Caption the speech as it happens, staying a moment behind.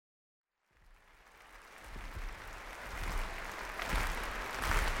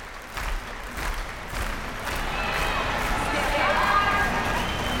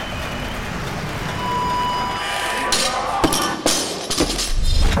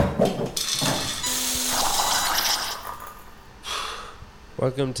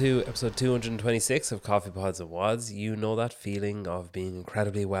Welcome to episode 226 of Coffee Pods and Wads. You know that feeling of being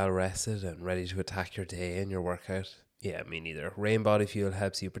incredibly well rested and ready to attack your day and your workout? Yeah, me neither. Rain Body Fuel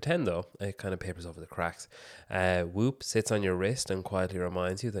helps you pretend though. It kind of papers over the cracks. Whoop sits on your wrist and quietly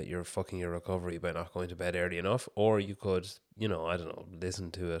reminds you that you're fucking your recovery by not going to bed early enough. Or you could, I don't know, listen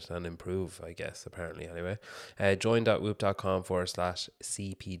to it and improve, I guess, apparently anyway.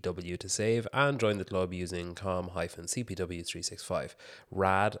 Join.whoop.com/CPW to save and join the club using com-CPW365.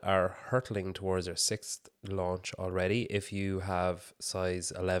 Rad are hurtling towards their sixth launch already. If you have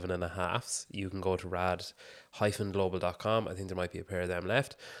size 11 and a halves, you can go to rad-global.com. I think there might be a pair of them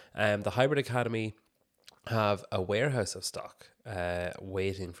left. The Hybrid Academy have a warehouse of stock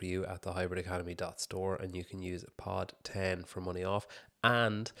waiting for you at the hybridacademy.store, and you can use pod 10 for money off.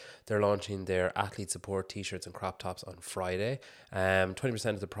 And they're launching their athlete support t-shirts and crop tops on Friday.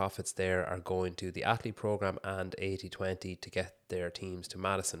 20% of the profits there are going to the athlete program and 80/20 to get their teams to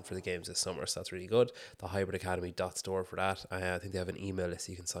Madison for the games this summer. So that's really good. The hybridacademy.store for that. I think they have an email list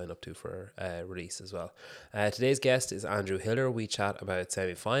you can sign up to for release as well. Today's guest is Andrew Hiller. We chat about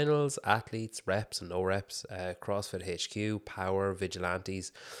semi-finals, athletes, reps and no reps, CrossFit HQ, power,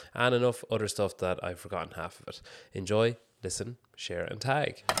 vigilantes, and enough other stuff that I've forgotten half of it. Enjoy, listen, share and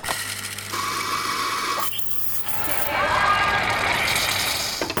tag.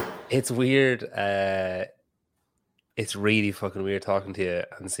 It's weird. It's really fucking weird talking to you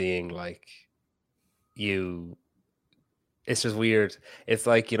and seeing like you. It's just weird. It's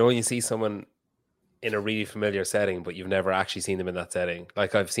like, when you see someone in a really familiar setting, but you've never actually seen them in that setting.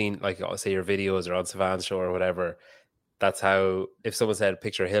 Like I've seen, like, say your videos or on Savann's show or whatever. That's how, if someone said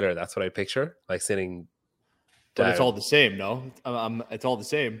picture Hiller, that's what I picture, like sitting down. But it's all the same, no? It's all the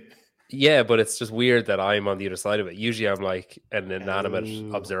same. Yeah, but it's just weird that I'm on the other side of it. Usually I'm like an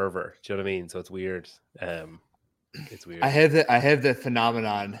inanimate observer. Do you know what I mean? So it's weird. It's weird. I have that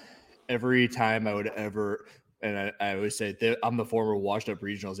phenomenon every time I would ever, and I always say I'm the former washed up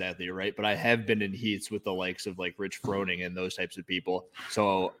regionals athlete, right? But I have been in heats with the likes of like Rich Froning and those types of people.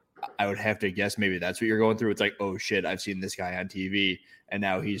 So I would have to guess maybe that's what you're going through. It's like, oh shit, I've seen this guy on TV and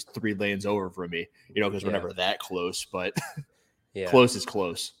now he's 3 lanes over from me, because we're never that close, but close is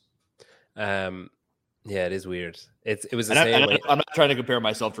close. Yeah, it is weird. It was the same. way. I'm not trying to compare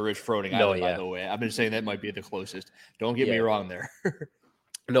myself to Rich Froning either, by the way. I've been saying that might be the closest. Don't get me wrong there.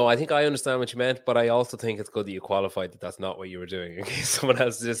 No, I think I understand what you meant, but I also think it's good that you qualified that that's not what you were doing in case someone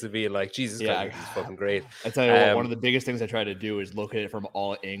else just to be like, Jesus, this is fucking great. I tell you what, one of the biggest things I try to do is look at it from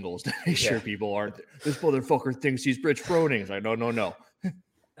all angles to make sure people aren't, this motherfucker thinks he's Rich Froning. It's like, no.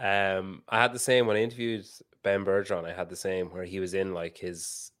 I had the same when I interviewed Ben Bergeron. I had the same where he was in like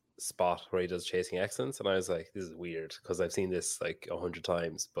his spot where he does Chasing Excellence, and I was like, this is weird because I've seen this like 100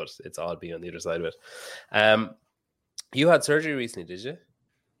 times, but it's odd being on the other side of it. You had surgery recently, did you?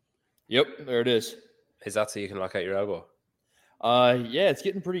 Yep, there it is. Is that so you can lock out your elbow? Yeah, it's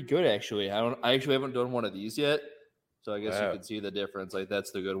getting pretty good actually. I actually haven't done one of these yet, so I guess you can see the difference. Like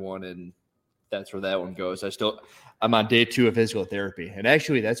that's the good one, and that's where that one goes. I'm on day 2 of physical therapy, and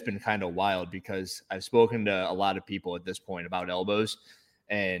actually that's been kind of wild because I've spoken to a lot of people at this point about elbows,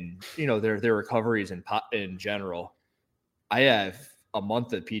 and their recoveries in general. I have a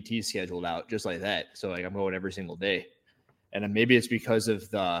month of PT scheduled out just like that, so like I'm going every single day, and maybe it's because of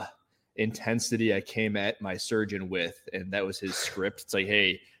the intensity I came at my surgeon with, and that was his script. It's like,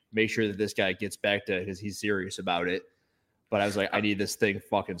 hey, make sure that this guy gets back to, because he's serious about it. But I was like, I need this thing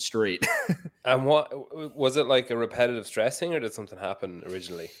fucking straight. And what was it, like a repetitive stressing, or did something happen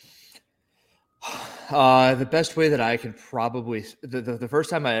originally? The best way that I can probably, the first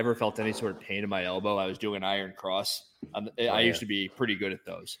time I ever felt any sort of pain in my elbow, I was doing an iron cross. I used to be pretty good at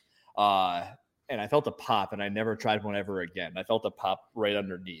those. And I felt a pop, and I never tried one ever again. I felt a pop right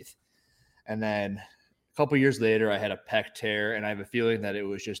underneath. And then a couple years later, I had a pec tear, and I have a feeling that it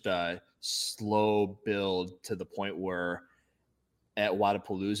was just a slow build to the point where at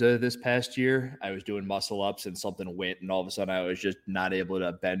Wodapalooza this past year, I was doing muscle ups and something went, and all of a sudden I was just not able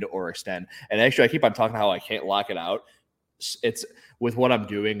to bend or extend. And actually, I keep on talking how I can't lock it out. It's with what I'm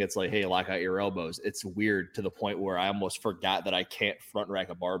doing. It's like, hey, lock out your elbows. It's weird to the point where I almost forgot that I can't front rack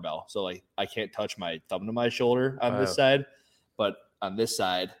a barbell. So like I can't touch my thumb to my shoulder on this side, but on this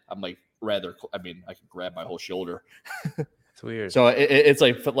side, I'm like, I can grab my whole shoulder. It's weird. So it's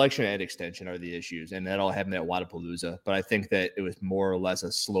like flexion and extension are the issues, and that all happened at Wodapalooza. But I think that it was more or less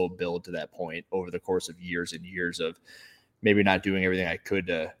a slow build to that point over the course of years and years of maybe not doing everything I could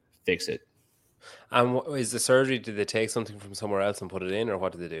to fix it. And is the surgery, did they take something from somewhere else and put it in, or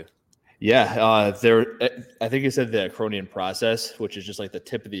what did they do? Yeah, I think you said the acromion process, which is just like the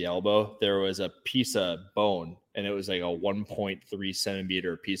tip of the elbow. There was a piece of bone, and it was like a 1.3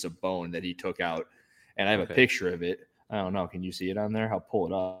 centimeter piece of bone that he took out. And I have a Okay. picture of it. I don't know. Can you see it on there? I'll pull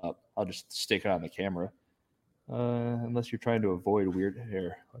it up. I'll just stick it on the camera. Unless you're trying to avoid weird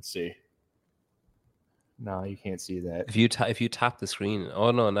hair. Let's see. No, you can't see that. If you tap the screen, oh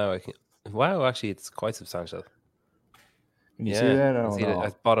no, now I can. Wow, actually, it's quite substantial. Can you see Yeah, that? I I don't see it know.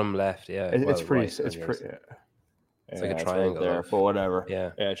 at bottom left. Yeah, It's well, pretty. right. It's pretty. It's Yeah, like a it's triangle right there, of, but whatever.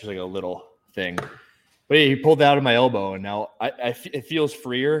 yeah. Yeah, it's just like a little thing. But yeah, he pulled that out of my elbow, and now it feels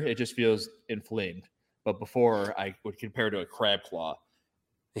freer. It just feels inflamed. But before, I would compare to a crab claw.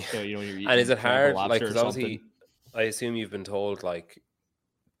 So you're eating And is it crab or hard? Like, lobster because or something. obviously, I assume you've been told, like,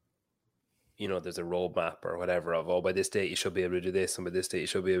 there's a roadmap or whatever of, oh, by this date you should be able to do this, and by this date you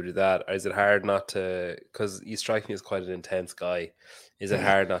should be able to do that. Or is it hard not to? Because you strike me as quite an intense guy. Is it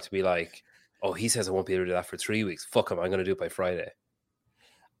hard not to be like, oh, he says I won't be able to do that for 3 weeks. Fuck him, I'm going to do it by Friday.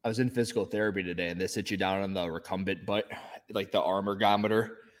 I was in physical therapy today, and they sit you down on the recumbent butt, like the arm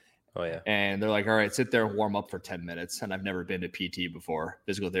ergometer. Oh yeah. And they're like, all right, sit there and warm up for 10 minutes. And I've never been to PT before,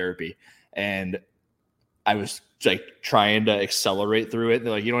 physical therapy. And I was like trying to accelerate through it.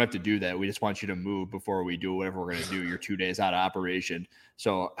 They're like, you don't have to do that. We just want you to move before we do whatever we're going to do. You're 2 days out of operation.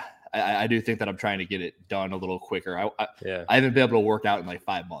 So I do think that I'm trying to get it done a little quicker. I haven't been able to work out in like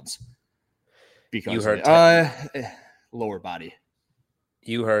 5 months because you heard lower body.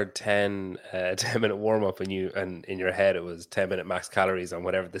 You heard 10-minute warm up, and in your head it was 10-minute max calories on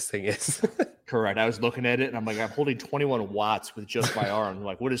whatever this thing is. Correct. I was looking at it and I'm like, I'm holding 21 watts with just my arms. I'm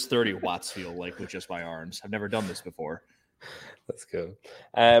like, what does 30 watts feel like with just my arms? I've never done this before. That's cool.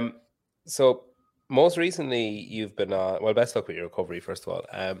 So most recently you've been on. Well, best luck with your recovery, first of all.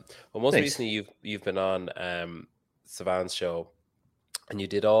 Well, most Thanks. recently you've been on Savann's show, and you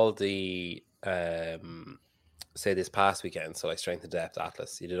did all the say this past weekend. So like Strength and Depth,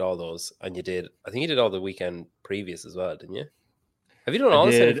 Atlas. You did all those, and I think you did all the weekend previous as well, didn't you? Have you done all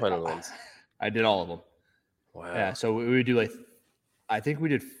the semi-final ones? I did all of them. Wow. Yeah. So we would do like, I think we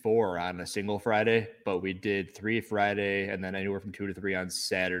did 4 on a single Friday, but we did 3 Friday and then anywhere from 2 to 3 on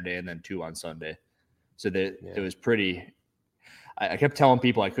Saturday and then 2 on Sunday. So that it was pretty. I kept telling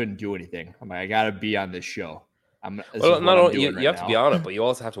people I couldn't do anything. I'm like, I got to be on this show. Well, not only you have to be on it, but you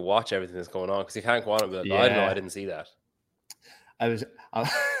also have to watch everything that's going on because you can't go on and be like, I don't know, I didn't see that.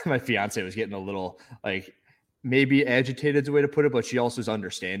 My fiance was getting a little like maybe agitated is the way to put it, but she also is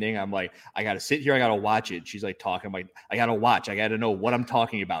understanding. I'm like, I got to sit here. I got to watch it. She's like talking. I'm like, I got to watch. I got to know what I'm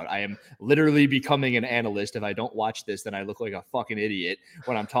talking about. I am literally becoming an analyst. If I don't watch this, then I look like a fucking idiot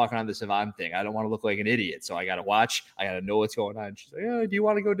when I'm talking on the Savant thing. I don't want to look like an idiot. So I got to watch. I got to know what's going on. She's like, do you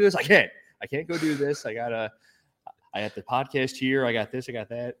want to go do this? I can't go do this. I have the podcast here. I got this. I got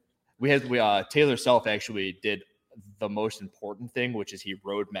that. Taylor Self actually did the most important thing, which is he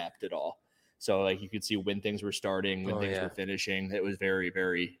road mapped it all. So like you could see when things were starting, when things were finishing. It was very,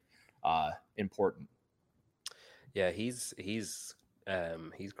 very important. Yeah, he's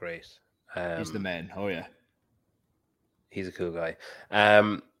great. He's the man. Oh yeah, he's a cool guy.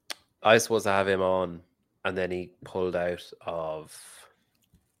 I was supposed to have him on, and then he pulled out of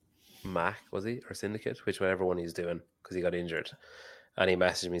Mac, was he, or Syndicate, whichever one he's doing, because he got injured. And he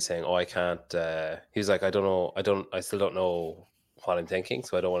messaged me saying, "Oh, I can't." He was like, "I don't know. I still don't know what I'm thinking,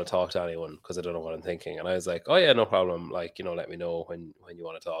 so I don't want to talk to anyone because I don't know what I'm thinking." And I was like, "Oh yeah, no problem. Like, let me know when you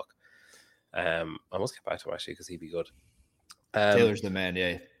want to talk." I must get back to him actually because he'd be good. Taylor's the man.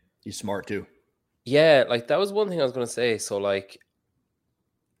 Yeah, he's smart too. Yeah, like that was one thing I was going to say. So like,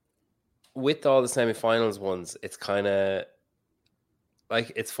 with all the semifinals ones, it's kind of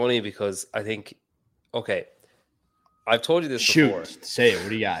like it's funny because I think, okay, I've told you this before. Say it. What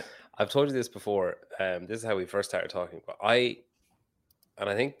do you got? I've told you this before. This is how we first started talking. But I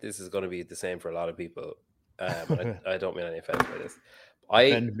think this is going to be the same for a lot of people. I don't mean any offense by this.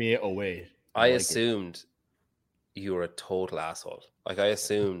 Send me away. I assumed you were a total asshole. Like I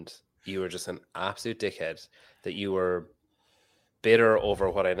assumed you were just an absolute dickhead. That you were bitter over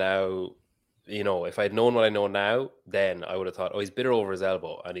what I now. If I'd known what I know now, then I would have thought, oh, he's bitter over his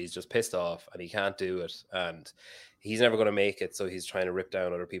elbow and he's just pissed off and he can't do it and he's never going to make it. So he's trying to rip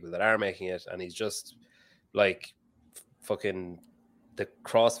down other people that are making it. And he's just like fucking the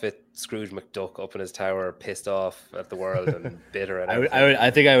CrossFit Scrooge McDuck up in his tower, pissed off at the world and bitter. And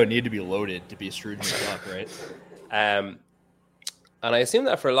I think I would need to be loaded to be Scrooge McDuck, right? And I assumed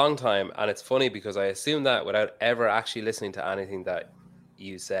that for a long time. And it's funny because I assumed that without ever actually listening to anything that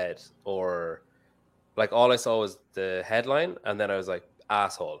you said, or like all I saw was the headline, and then I was like,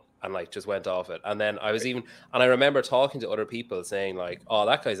 asshole, and like just went off it. And then I remember talking to other people saying like, oh,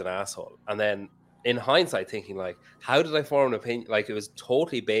 that guy's an asshole. And then in hindsight thinking like, how did I form an opinion? Like it was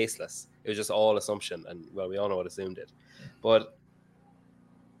totally baseless. It was just all assumption. And well, we all know what assumed it. But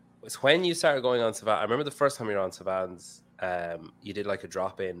it's when you started going on Savan. I remember the first time you were on Savans, you did like a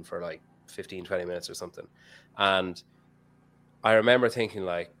drop in for like 15, 20 minutes or something. And I remember thinking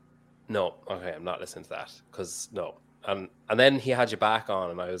like, no, okay, I'm not listening to that because no. And then he had you back on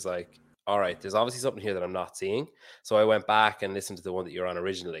and I was like, all right, there's obviously something here that I'm not seeing. So I went back and listened to the one that you're on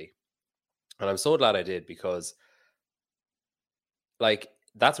originally. And I'm so glad I did because like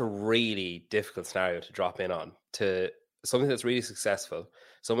that's a really difficult scenario to drop in on, to something that's really successful,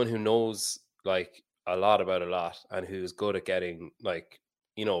 someone who knows like a lot about a lot and who's good at getting like,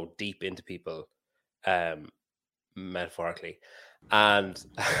 you know, deep into people, metaphorically. And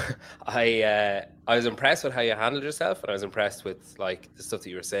I was impressed with how you handled yourself, and I was impressed with like the stuff that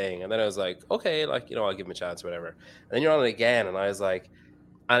you were saying. And then I was like, okay, like, you know, I'll give him a chance or whatever. And then you're on it again, and I was like,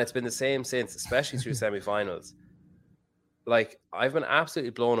 and it's been the same since, especially through semifinals. Like I've been absolutely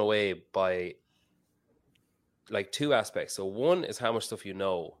blown away by like two aspects. So one is how much stuff you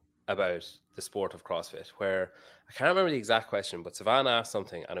know about the sport of CrossFit, where I can't remember the exact question, but Savannah asked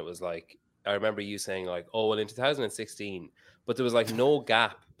something and it was like, I remember you saying like, oh, well in 2016, but there was like no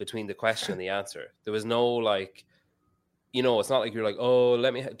gap between the question and the answer. There was no like, you know, it's not like you're like, oh,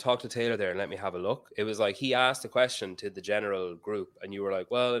 let me talk to Taylor there and let me have a look. It was like he asked a question to the general group and you were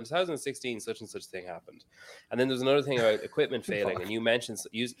like, well, in 2016, such and such thing happened. And then there's another thing about equipment failing. And you mentioned,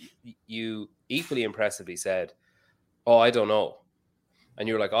 you equally impressively said, oh, I don't know. And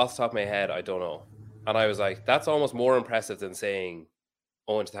you were like, off the top of my head, I don't know. And I was like, that's almost more impressive than saying,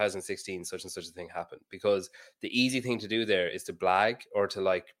 oh, in 2016, such and such a thing happened. Because the easy thing to do there is to blag or to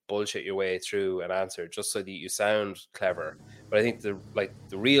like bullshit your way through an answer just so that you sound clever. But I think the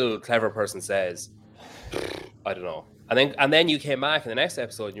real clever person says, I don't know. And then you came back in the next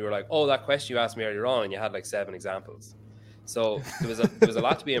episode and you were like, oh, that question you asked me earlier on, and you had like 7 examples. So there was a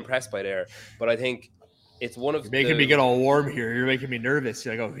lot to be impressed by there. But I think it's one of You're making me get all warm here. You're making me nervous.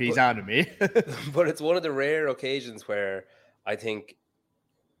 You're like, oh, he's on to me. But it's one of the rare occasions where I think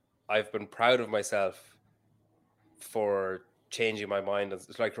I've been proud of myself for changing my mind.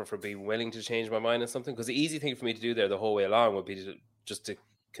 It's like for being willing to change my mind on something. Because the easy thing for me to do there the whole way along would be to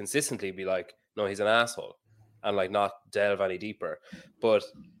consistently be like, no, he's an asshole, and like not delve any deeper. But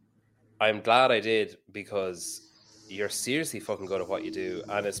I'm glad I did, because you're seriously fucking good at what you do,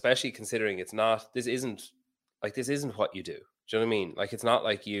 and especially considering this isn't what you do. Do you know what I mean? Like it's not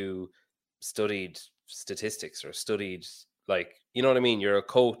like you studied statistics or studied like, you know what I mean? You're a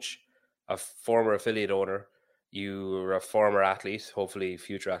coach, a former affiliate owner, you're a former athlete, hopefully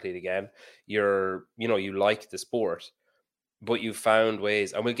future athlete again. You like the sport, but you found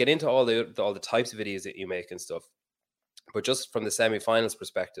ways, and we'll get into all the types of videos that you make and stuff. But just from the semifinals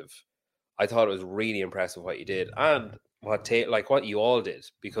perspective, I thought it was really impressive what you did, and what you all did,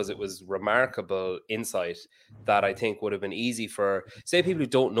 because it was remarkable insight that I think would have been easy for, say, people who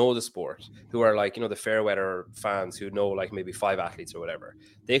don't know the sport, who are like, you know, the Fairweather fans who know like maybe 5 athletes or whatever.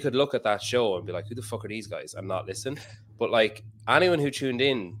 They could look at that show and be like, who the fuck are these guys, and not listen. But like anyone who tuned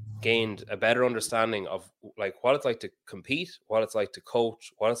in gained a better understanding of like what it's like to compete, what it's like to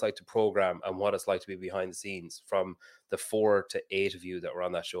coach, what it's like to program, and what it's like to be behind the scenes from the 4 to 8 of you that were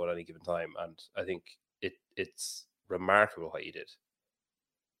on that show at any given time. And I think it's remarkable what you did.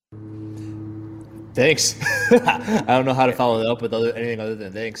 Thanks. I don't know how to follow that up with anything other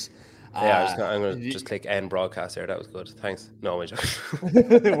than thanks. Yeah, I'm going to just click end broadcast there. That was good. Thanks. No, we're done.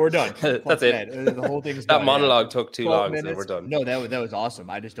 That's it. The whole thing's that done, monologue took too long, minutes. So we're done. No, that was awesome.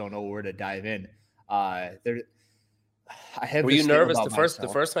 I just don't know where to dive in. Were you nervous the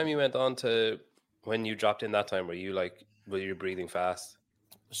first time you went on to, when you dropped in that time? Were you breathing fast?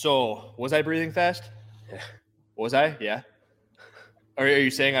 So was I breathing fast? Yeah. Was I? Yeah. Or are you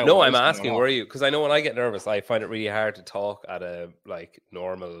saying I? No, I'm asking. Were you? Because I know when I get nervous, I find it really hard to talk at a like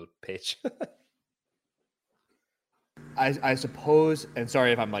normal pitch. I suppose, and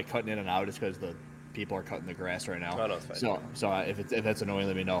sorry if I'm like cutting in and out, it's because the people are cutting the grass right now. Oh, no, it's fine. So if that's annoying,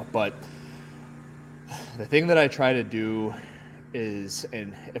 let me know. But the thing that I try to do is,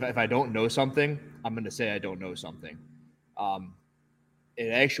 and if I don't know something, I'm going to say I don't know something.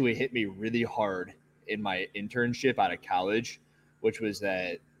 It actually hit me really hard in my internship out of college, which was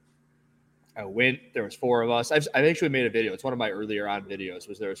that I went, there was 4 of us. I've actually made a video. It's one of my earlier on videos.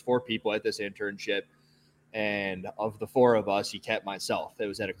 There was 4 people at this internship. And of the 4 of us, he kept myself. It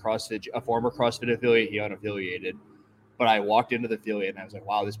was at a former CrossFit affiliate, he unaffiliated. But I walked into the affiliate and I was like,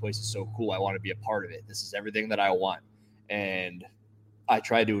 wow, this place is so cool. I want to be a part of it. This is everything that I want. And I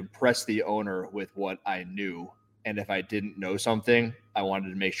tried to impress the owner with what I knew. And if I didn't know something, I wanted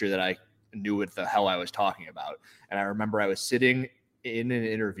to make sure that I knew what the hell I was talking about. And I remember I was sitting in an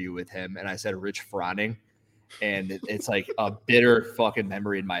interview with him and I said Rich Froning. And it's like a bitter fucking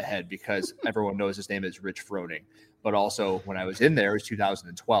memory in my head because everyone knows his name is Rich Froning. But also when I was in there, it was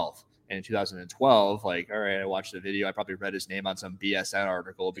 2012. And in 2012, like, all right, I watched the video. I probably read his name on some BSN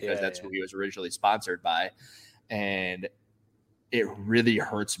article because that's who he was originally sponsored by. And it really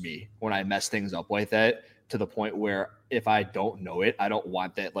hurts me when I mess things up like that, to the point where if I don't know it, I don't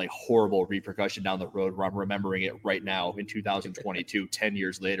want that like horrible repercussion down the road where I'm remembering it right now in 2022, 10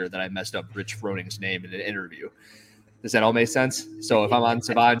 years later, that I messed up Rich Froning's name in an interview. Does that all make sense? So if I'm on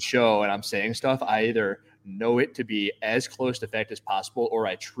Savan's show and I'm saying stuff, I either know it to be as close to fact as possible or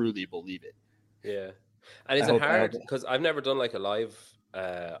I truly believe it. Yeah. And is it hard? Because I've never done like a live.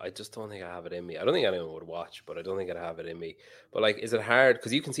 I just don't think I have it in me. I don't think anyone would watch, but I don't think I'd have it in me. But like, is it hard?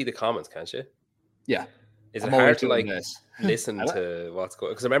 Because you can see the comments, can't you? Yeah. Is it hard to like listen to what's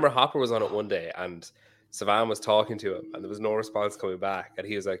going on? Because I remember Hopper was on it one day and Savan was talking to him and there was no response coming back. And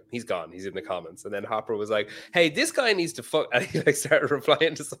he was like, he's gone. He's in the comments. And then Hopper was like, hey, this guy needs to fuck. And he like started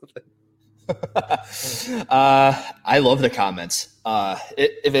replying to something. I love the comments.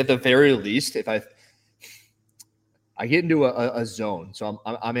 If at the very least, if I get into a zone, so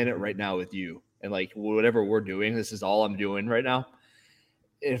I'm in it right now with you, and like whatever we're doing, this is all I'm doing right now.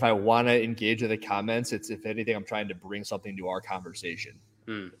 If I want to engage in the comments, it's, if anything, I'm trying to bring something to our conversation.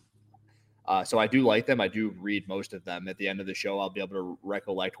 So I do like them. I do read most of them. At the end of the show, I'll be able to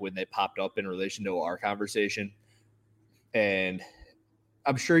recollect when they popped up in relation to our conversation. And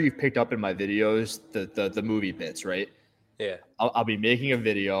I'm sure you've picked up in my videos the movie bits, right? Yeah. I'll be making a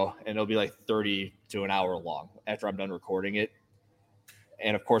video and it'll be like 30 to an hour long after I'm done recording it.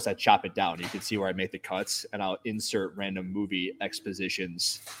 And of course I chop it down. You can see where I make the cuts and I'll insert random movie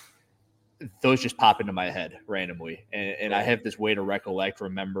expositions. Those just pop into my head randomly. And I have this way to recollect,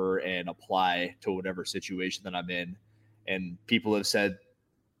 remember, and apply to whatever situation that I'm in. And people have said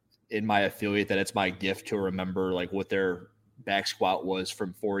in my affiliate that it's my gift to remember like what their back squat was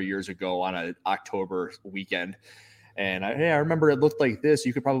from 4 years ago on an October weekend. And I remember it looked like this.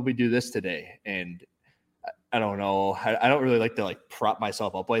 You could probably do this today. And I don't know. I don't really like to like prop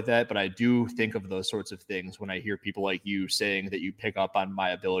myself up like that, but I do think of those sorts of things when I hear people like you saying that you pick up on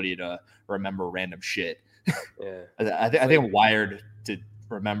my ability to remember random shit. Yeah. I think I'm wired to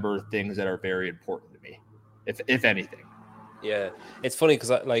remember things that are very important to me, if anything. Yeah. It's funny because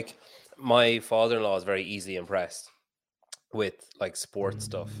like my father-in-law is very easily impressed with like sports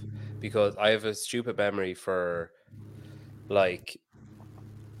stuff because I have a stupid memory for like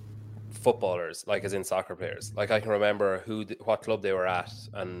footballers, like as in soccer players. Like I can remember what club they were at,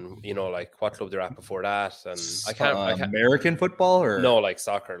 and you know, like what club they're at before that. And I can't American football or no, like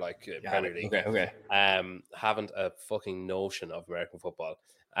soccer, like Premier League. Okay. Haven't a fucking notion of American football.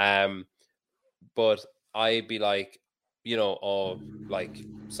 But I'd be like, you know, oh, like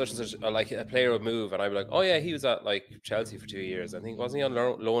such and such, like a player would move, and I'd be like, oh yeah, he was at like Chelsea for 2 years. I think wasn't he on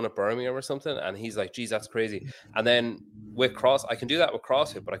loan at Birmingham or something? And he's like, geez, that's crazy. And then with I can do that with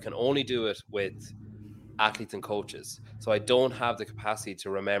CrossFit, but I can only do it with athletes and coaches. So I don't have the capacity to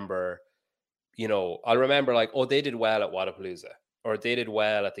remember. You know, I'll remember like, oh, they did well at Wodapalooza, or they did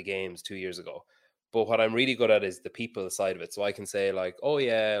well at the games 2 years ago. But what I'm really good at is the people side of it. So I can say like, oh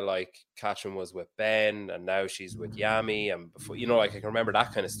yeah, like Katrin was with Ben and now she's with Yami. And before, you know, like I can remember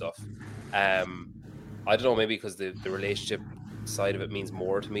that kind of stuff. I don't know, maybe because the relationship side of it means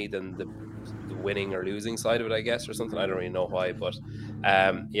more to me than the winning or losing side of it, I guess, or something. I don't really know why, but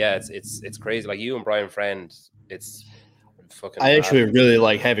yeah, it's crazy. Like you and Brian Friend, it's fucking. I actually really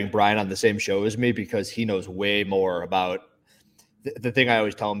like having Brian on the same show as me because he knows way more about. The thing I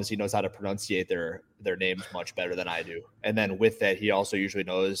always tell him is he knows how to pronunciate their names much better than I do. And then with that, he also usually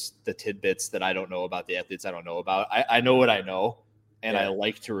knows the tidbits that I don't know about, the athletes I don't know about. I know what I know, and I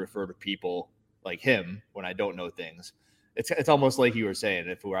like to refer to people like him when I don't know things. It's almost like you were saying,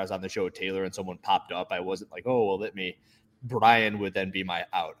 if I was on the show with Taylor and someone popped up, I wasn't like, oh, well, Brian would then be my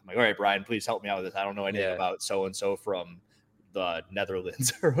out. I'm like, all right, Brian, please help me out with this. I don't know anything about so-and-so from the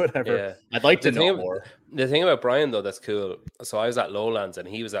Netherlands or whatever. Yeah. I'd like to know more. The thing about Brian though, that's cool. So I was at Lowlands and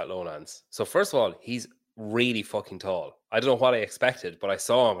he was at Lowlands. So first of all, he's really fucking tall. I don't know what I expected, but I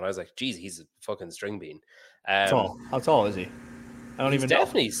saw him and I was like, geez, he's a fucking string bean. Tall. How tall is he? I don't even know.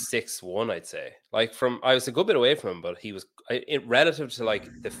 Definitely 6'1", I'd say. Like I was a good bit away from him, but he was relative to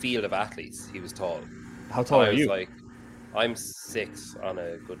like the field of athletes, he was tall. How tall are you? Like I'm 6 on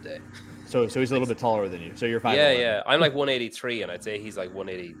a good day. So he's a little bit taller than you. So you're 5'11". Yeah. I'm like 183, and I'd say he's like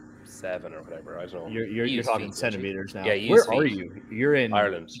 187 or whatever. I don't know. You You're use talking feet, don't you? centimeters Yeah, now. you use Where are feet. you? You're in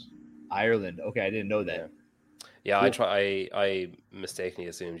Ireland. Ireland. Okay, I didn't know Yeah. that. Yeah, Cool. I mistakenly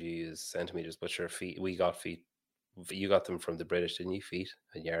assumed you use centimeters, but your feet. We got feet. You got them from the British, didn't you? Feet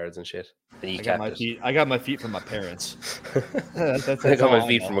and yards and shit. And you I got kept my it. feet. I got my feet from my parents. That's I got all my I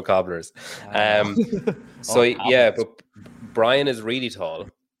feet know. from a cobbler's. I know. So yeah, Cobblers. but Brian is really tall.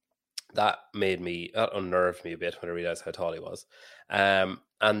 That unnerved me a bit when I realized how tall he was.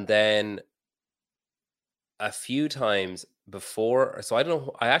 And then a few times before, so I don't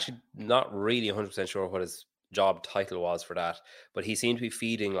know, I actually not really 100% sure what his job title was for that, but he seemed to be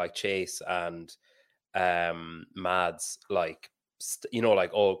feeding like Chase and Mads, like,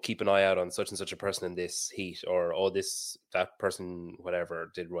 like, oh, keep an eye out on such and such a person in this heat, or oh, that person,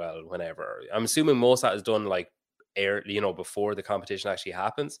 whatever, did well whenever. I'm assuming most of that is done like before the competition actually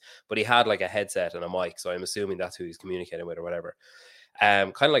happens, but he had like a headset and a mic, so I'm assuming that's who he's communicating with or whatever.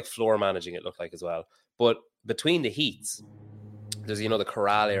 Kind of like floor managing, it looked like as well. But between the heats, there's the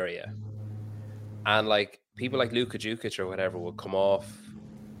corral area, and like people like Luka Jukic or whatever would come off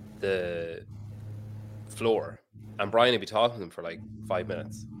the floor, and Brian would be talking to them for like 5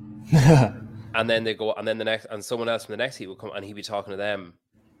 minutes, and then they go, and then someone else from the next heat would come, and he'd be talking to them,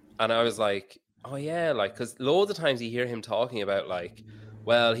 and I was like, oh yeah, like, because loads of times you hear him talking about like,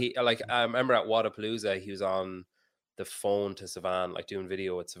 well, he like, I remember at Wadapalooza he was on the phone to Savan, like doing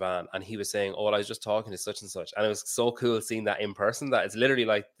video with Savan, and he was saying, oh, I was just talking to such and such, and it was so cool seeing that in person, that it's literally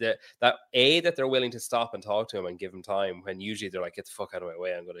like that they're willing to stop and talk to him and give him time, when usually they're like, get the fuck out of my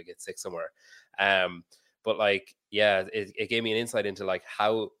way, I'm going to get sick somewhere. But like, yeah, it gave me an insight into like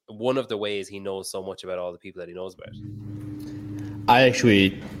how one of the ways he knows so much about all the people that he knows about.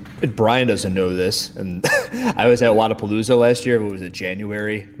 Brian doesn't know this, and I was at Wadapalooza last year. What was it,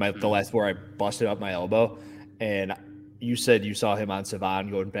 January? The last where I busted up my elbow, and you said you saw him on Savan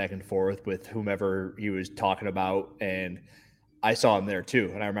going back and forth with whomever he was talking about, and I saw him there too.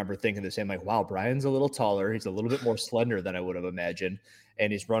 And I remember thinking the same, like, wow, Brian's a little taller. He's a little bit more slender than I would have imagined,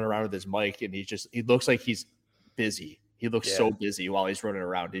 and he's running around with his mic, and he looks like he's busy. He looks so busy while he's running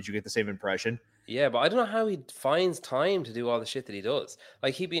around. Did you get the same impression? Yeah, but I don't know how he finds time to do all the shit that he does.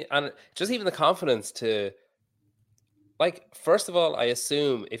 Like, and just even the confidence to, like, first of all, I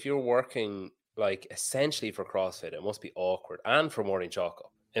assume if you're working like essentially for CrossFit, it must be awkward, and for Morning Chalk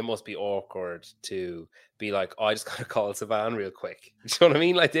Up, it must be awkward to be like, oh, I just gotta call Savan real quick. You know what I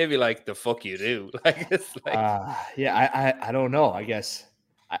mean? Like, they'd be like, the fuck you do? Like, it's like, I don't know. I guess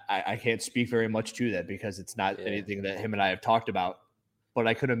I can't speak very much to that because it's not anything that him and I have talked about. But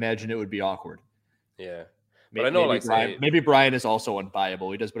I could imagine it would be awkward. Yeah, but I know, like, maybe Brian is also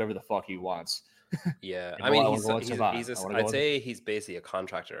unbuyable. He does whatever the fuck he wants. Yeah, I mean, I'd say he's basically a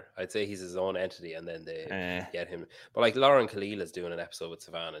contractor. I'd say he's his own entity, and then they get him. But like, Lauren Khalil is doing an episode with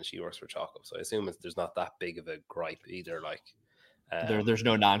Savan, and she works for Chalk Up, so I assume there's not that big of a gripe either. Like, there's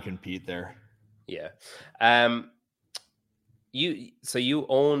no non-compete there. Yeah. You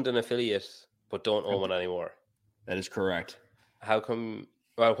owned an affiliate, but don't own one anymore. That is correct. How come?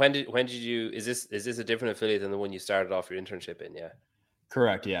 Well, when did you? Is this a different affiliate than the one you started off your internship in? Yeah.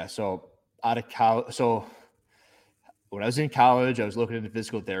 Correct. Yeah. So out of college, so when I was in college, I was looking into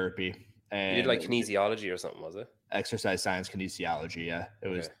physical therapy. And you did like kinesiology or something, was it? Exercise science kinesiology. Yeah, it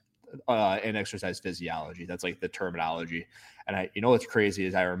was. And exercise physiology. That's like the terminology. And what's crazy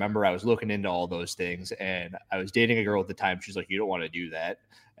is I remember I was looking into all those things, and I was dating a girl at the time. She's like, you don't want to do that.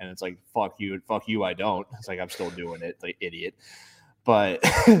 And it's like, fuck you, I don't. It's like, I'm still doing it, like idiot. But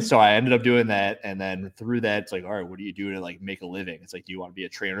so I ended up doing that. And then through that, it's like, all right, what do you do to like make a living? It's like, do you want to be a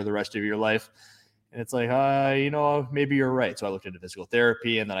trainer the rest of your life? And it's like, maybe you're right. So I looked into physical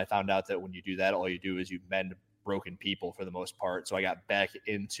therapy, and then I found out that when you do that, all you do is you mend broken people for the most part. So I got back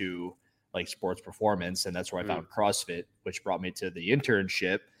into like sports performance, and that's where I found CrossFit, which brought me to the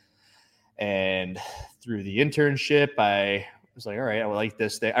internship. And through the internship, I was like, all right, I like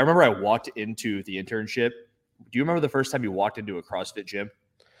this thing. I remember I walked into the internship. Do you remember the first time you walked into a CrossFit gym?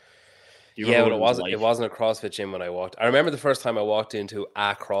 Yeah, but it wasn't a CrossFit gym when I walked. I remember the first time I walked into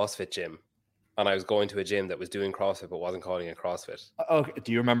a CrossFit gym, and I was going to a gym that was doing CrossFit but wasn't calling it CrossFit. Okay.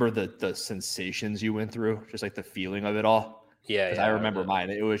 Do you remember the sensations you went through? Just like the feeling of it all? Yeah. I remember mine.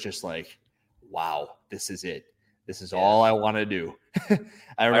 It was just like, wow, this is it. This is all I want to do.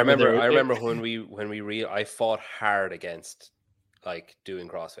 I remember when I fought hard against like doing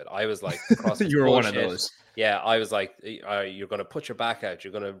CrossFit. I was like, CrossFit. You were one of those. Yeah, I was like, you're going to put your back out.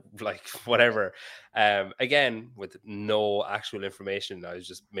 You're going to like whatever. Again, with no actual information, I was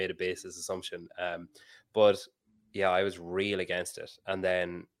just made a basis assumption. But yeah, I was real against it. And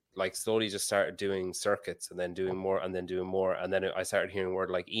then like slowly just started doing circuits and then doing more and then doing more. And then I started hearing word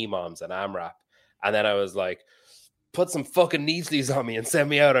like EMOMs and AMRAP. And then I was like, put some fucking knee sleeves on me and send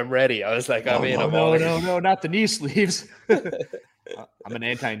me out. I'm ready. I was like, I'm in. I'm all in. No, not the knee sleeves. I'm an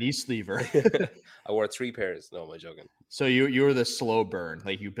anti-knee sleever. I wore 3 pairs. No, am I joking? So you were the slow burn,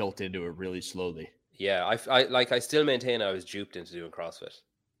 like you built into it really slowly. Yeah, I still maintain I was duped into doing CrossFit.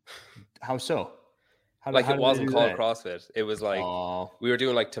 How so? It wasn't called CrossFit. It was like we were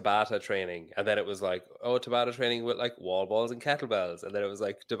doing like Tabata training, and then it was like, oh, Tabata training with like wall balls and kettlebells, and then it was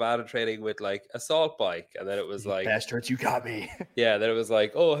like Tabata training with like a salt bike, and then it was like bastards, you got me. Yeah, then it was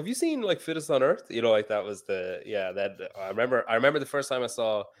like, oh, have you seen like Fittest on Earth? You know, like that was the That I remember the first time I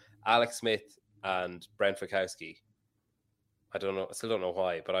saw Alex Smith and Brent Fikowski. I still don't know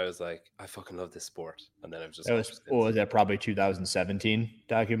why, but I was like, I fucking love this sport, and then I was just. Was that probably 2017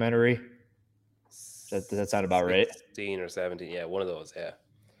 documentary? Does that sound about right? 16 or 17, yeah, one of those, yeah.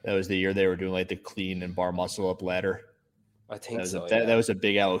 That was the year they were doing like the clean and bar muscle up ladder. I think that was a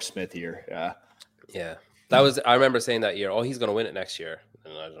big Alex Smith year. Yeah. Yeah. I remember saying that year, oh, he's going to win it next year.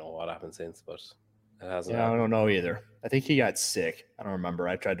 And I don't know what happened since, but it hasn't. Yeah, I don't know either. I think he got sick. I don't remember.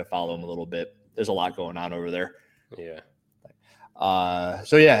 I tried to follow him a little bit. There's a lot going on over there. Yeah.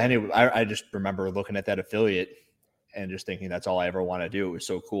 So yeah, anyway, I just remember looking at that affiliate and just thinking that's all I ever want to do. It was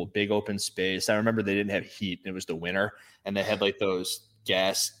so cool. Big open space. I remember they didn't have heat. It was the winter, and they had like those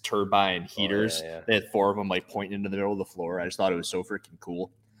gas turbine heaters. Yeah. They had 4 of them like pointing into the middle of the floor. I just thought it was so freaking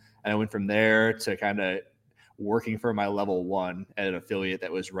cool. And I went from there to kind of working for my level 1 at an affiliate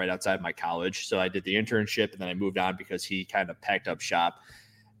that was right outside my college. So I did the internship, and then I moved on because he kind of packed up shop.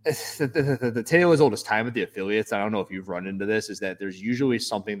 The tale as old as time with the affiliates, I don't know if you've run into this, is that there's usually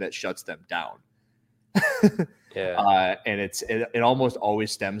something that shuts them down. Yeah. And it almost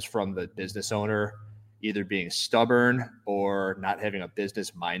always stems from the business owner either being stubborn or not having a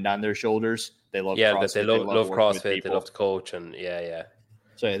business mind on their shoulders. They love CrossFit. They love CrossFit. They love to coach, and yeah.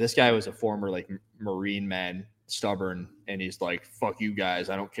 So yeah, this guy was a former like Marine man, stubborn, and he's like, "Fuck you guys!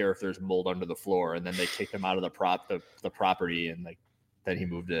 I don't care if there's mold under the floor." And then they kicked him out of the property, and like then he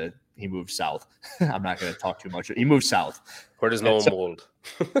moved south. I'm not going to talk too much. He moved south where there's no mold.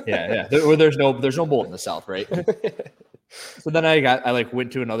 Yeah. There's no mold in the south, right? So then I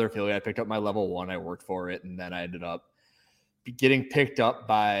went to another affiliate. I picked up my level 1. I worked for it, and then I ended up getting picked up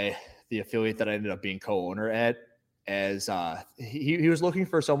by the affiliate that I ended up being co-owner at. As he was looking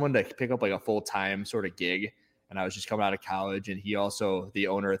for someone to pick up like a full-time sort of gig, and I was just coming out of college. And he also, the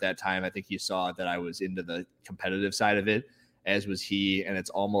owner at that time, I think he saw that I was into the competitive side of it, as was he. And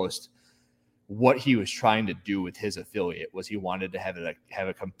it's almost what he was trying to do with his affiliate was he wanted to have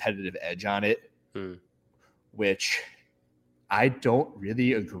a competitive edge on it, which I don't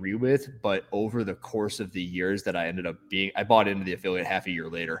really agree with. But over the course of the years that I bought into the affiliate half a year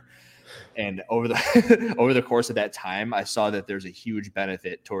later. And over the course of that time, I saw that there's a huge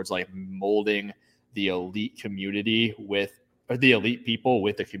benefit towards like molding the elite community the elite people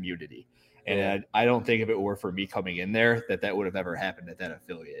with the community. And I don't think if it were for me coming in there, that would have ever happened at that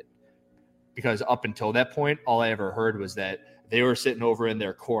affiliate. Because up until that point, all I ever heard was that they were sitting over in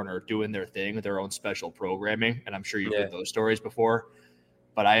their corner doing their thing, their own special programming. And I'm sure you've heard those stories before.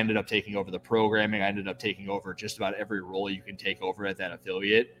 But I ended up taking over the programming. I ended up taking over just about every role you can take over at that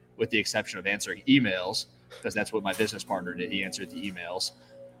affiliate, with the exception of answering emails, because that's what my business partner did. He answered the emails.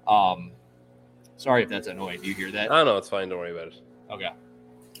 Sorry if that's annoying. Do you hear that? Oh, no, it's fine. Don't worry about it. Okay.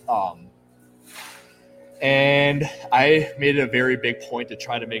 And I made it a very big point to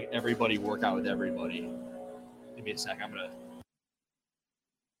try to make everybody work out with everybody. Give me a sec.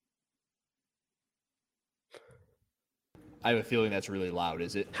 I have a feeling that's really loud.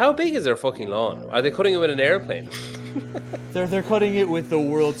 Is it? How big is their fucking lawn? Are they cutting it with an airplane? They're cutting it with the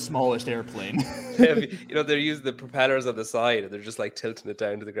world's smallest airplane. They're using the propellers on the side, and they're just like tilting it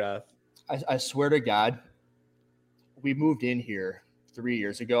down to the grass. I swear to God, we moved in here 3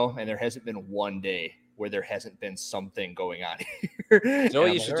 years ago, and there hasn't been one day where there hasn't been something going on here. You know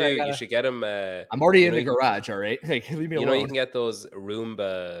what you should do? You should get them. I'm already in the garage, all right? Like, leave me alone. You can get those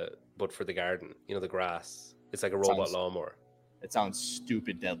Roomba, but for the garden. The grass. It's like a robot lawnmower. It sounds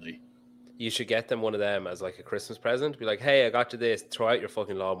stupid deadly. You should get them one of them as like a Christmas present. Be like, hey, I got you this. Throw out your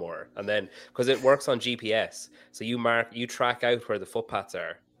fucking lawnmower. And then, because it works on GPS. So you track out where the footpaths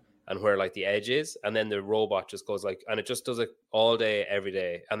are and where like the edge is. And then the robot just goes like, and it just does it all day, every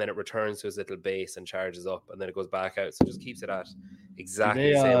day. And then it returns to its little base and charges up. And then it goes back out. So it just keeps it at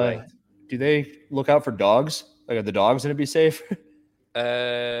exactly the same length. Do they look out for dogs? Like, are the dogs going to be safe?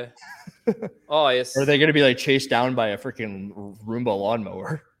 Yes. Or are they going to be like chased down by a freaking Roomba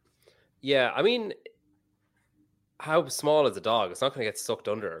lawnmower? Yeah, I mean, how small is the dog? It's not going to get sucked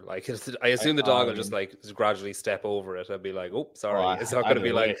under. Like, I assume the dog I will just mean, like just gradually step over it and be like, "Oh, well, sorry." It's not going to either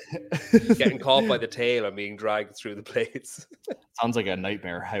be way, like getting caught by the tail and being dragged through the plates. sounds like a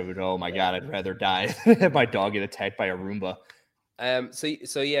nightmare. I would, oh my God, I'd rather die than have my dog get attacked by a Roomba.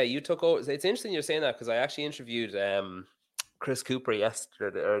 So yeah, you took over. It's interesting you're saying that because I actually interviewed Chris Cooper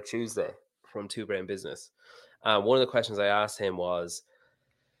yesterday or Tuesday from Two Brain Business. One of the questions I asked him was,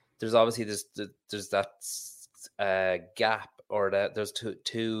 there's obviously there's that gap, or that there's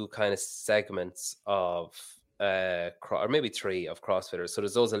two kind of segments of or maybe three of CrossFitters. So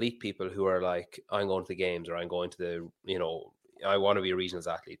there's those elite people who are like, I'm going to the games, or I'm going to the, I want to be a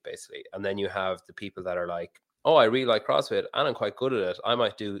regionals athlete basically. And then you have the people that are like, oh, I really like CrossFit and I'm quite good at it. I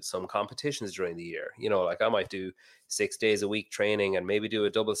might do some competitions during the year. Like I might do 6 days a week training and maybe do a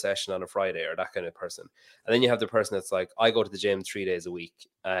double session on a Friday, or that kind of person. And then you have the person that's like, I go to the gym 3 days a week,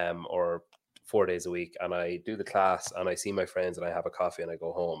 or 4 days a week, and I do the class and I see my friends and I have a coffee and I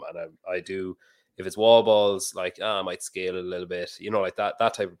go home and I do, if it's wall balls, like I might scale it a little bit, like that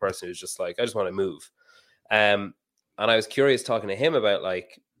type of person who's just like, I just want to move. And I was curious talking to him about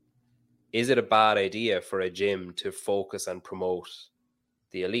like, is it a bad idea for a gym to focus and promote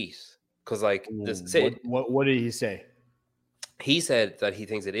the elite? Because like what did he say? He said that he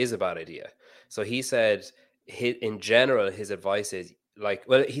thinks it is a bad idea. So he said in general, his advice is like,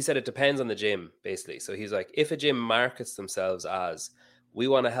 well, he said it depends on the gym basically. So he's like, if a gym markets themselves as, we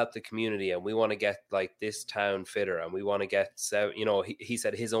want to help the community and we want to get like this town fitter and we want to get, he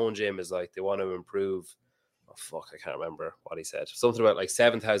said his own gym is like, they want to improve, I can't remember what he said. Something about like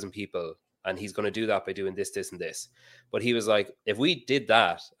 7,000 people. And he's going to do that by doing this, this, and this. But he was like, if we did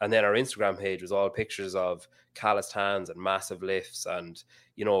that, and then our Instagram page was all pictures of calloused hands and massive lifts and,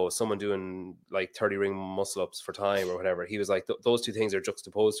 someone doing like 30 ring muscle ups for time or whatever, he was like, those two things are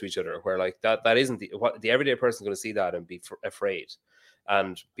juxtaposed to each other, where like that isn't what the everyday person is going to see that and be afraid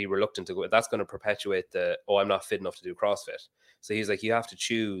and be reluctant to go. That's going to perpetuate I'm not fit enough to do CrossFit. So he's like, you have to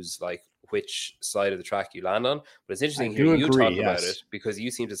choose like which side of the track you land on. But it's interesting to hear you talk about it, because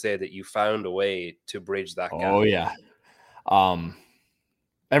you seem to say that you found a way to bridge that gap. Oh yeah.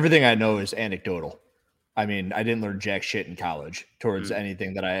 Everything I know is anecdotal. I mean, I didn't learn jack shit in college towards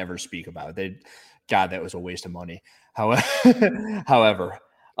anything that I ever speak about. God, that was a waste of money. However,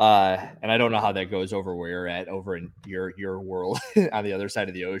 and I don't know how that goes over where you're at, over in your world on the other side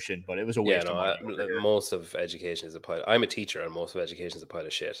of the ocean, but it was a waste of money. Most of education is a pile. I'm a teacher, and most of education is a pile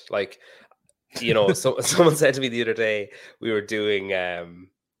of shit. Like, someone said to me the other day, we were doing,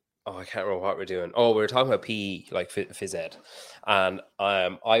 I can't remember what we're doing. Oh, we were talking about PE, like phys ed, and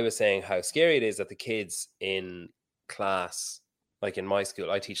I was saying how scary it is that the kids in class, like in my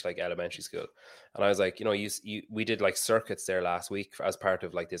school, I teach like elementary school. And I was like, we did like circuits there last week as part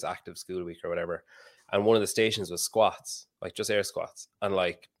of like this active school week or whatever. And one of the stations was squats, like just air squats. And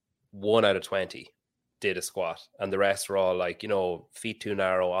like 1 out of 20 did a squat. And the rest were all like, feet too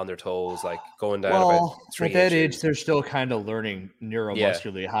narrow on their toes, like going down about 3 inches. At that age, they're still kind of learning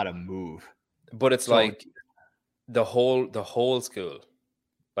neuromuscularly how to move. But it's like the whole school,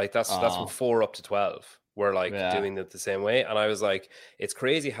 like that's from 4 up to 12. We're like doing it the same way. And I was like, it's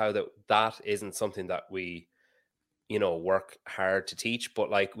crazy how that isn't something that we, work hard to teach, but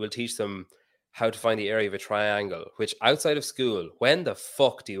like we'll teach them how to find the area of a triangle, which outside of school, when the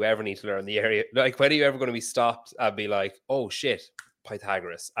fuck do you ever need to learn the area? Like, when are you ever going to be stopped and be like, oh shit,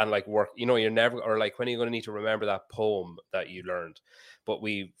 Pythagoras, and like work, you're never, or like, when are you going to need to remember that poem that you learned? But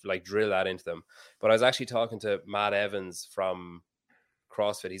we like drill that into them. But I was actually talking to Matt Evans from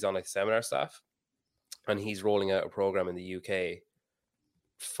CrossFit. He's on like seminar staff. And he's rolling out a program in the UK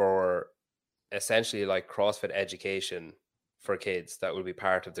for essentially like CrossFit education for kids that will be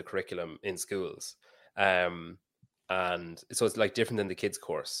part of the curriculum in schools. And so it's like different than the kids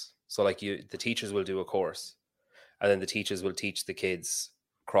course. So like the teachers will do a course, and then the teachers will teach the kids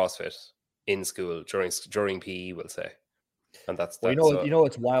CrossFit in school during PE, we'll say. And that's well,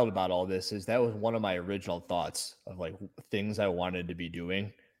 what's wild about all this is that was one of my original thoughts of like things I wanted to be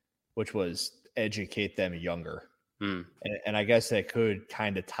doing, which was educate them younger. And I guess that could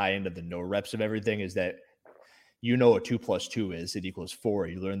kind of tie into the no reps of everything, is that what 2 + 2 is, it equals 4.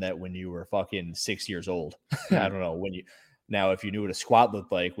 You learned that when you were fucking 6 years old. I don't know now if you knew what a squat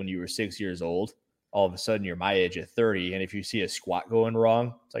looked like when you were 6 years old, all of a sudden you're my age at 30, and if you see a squat going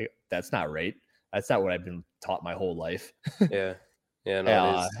wrong, it's like, that's not right. That's not what I've been taught my whole life.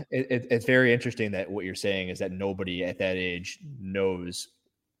 No, it's very interesting that what you're saying is that nobody at that age knows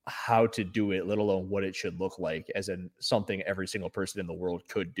how to do it, let alone what it should look like, as in something every single person in the world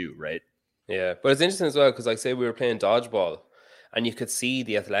could do, right? Yeah, but it's interesting as well, because like, say we were playing dodgeball, and you could see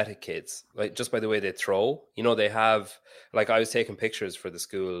the athletic kids, like just by the way they throw. You know, they have, like, I was taking pictures for the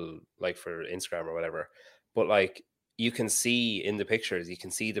school, like for Instagram or whatever, but like you can see in the pictures, you can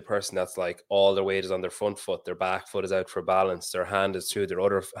see the person that's like all their weight is on their front foot, their back foot is out for balance, their hand is through, their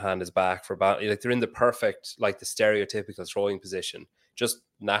other hand is back for balance. Like they're in the perfect, like the stereotypical throwing position. Just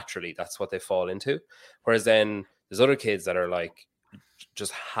naturally, that's what they fall into. Whereas then there's other kids that are like,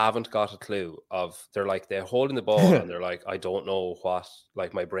 just haven't got a clue of, they're like, they're holding the ball and they're like, I don't know what,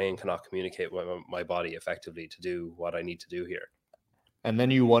 like my brain cannot communicate with my body effectively to do what I need to do here. And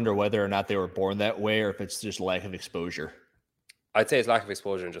then you wonder whether or not they were born that way, or if it's just lack of exposure. I'd say it's lack of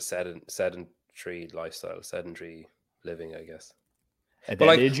exposure and just sedentary lifestyle, sedentary living, I guess. But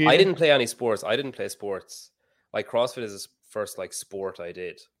like, I didn't play any sports. I didn't play sports. Like CrossFit is the first like sport I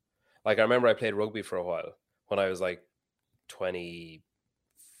did. Like I remember I played rugby for a while when I was like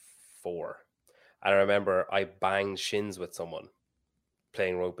 24. And I remember I banged shins with someone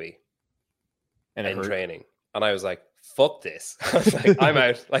playing rugby and in training. And I was like, fuck this. I was like, I'm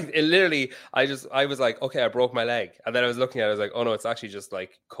out. Like it literally, I was like, okay, I broke my leg. And then I was looking at it, I was like, oh no, it's actually just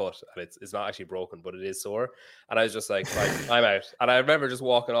like cut and it's not actually broken, but it is sore. And I was just like I'm out. And I remember just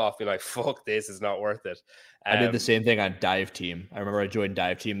walking off being like, fuck this, is not worth it. I did the same thing on dive team. I remember I joined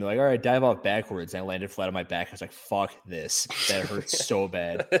dive team. They're like, all right, dive off backwards. And I landed flat on my back. I was like, fuck this. That hurts so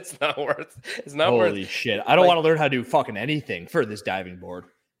bad. It's not worth Holy shit. I don't want to learn how to do fucking anything for this diving board.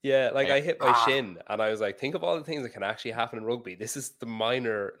 Yeah, like I hit my shin and I was like, think of all the things that can actually happen in rugby. This is the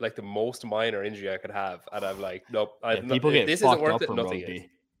minor, like the most minor injury I could have. And I'm like, nope. People get this fucked isn't worth up it. from Nothing rugby. is.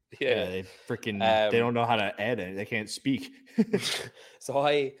 Yeah, they freaking, they don't know how to add it. They can't speak. So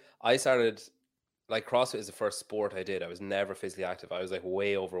I started, like CrossFit is the first sport I did. I was never physically active. I was like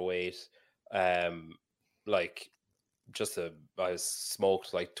way overweight. Like I was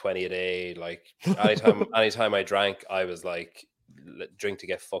smoked like 20 a day. Like anytime I drank, I was like, drink to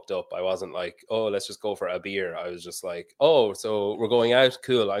get fucked up. I wasn't like, oh, let's just go for a beer. I was just like, oh, so we're going out,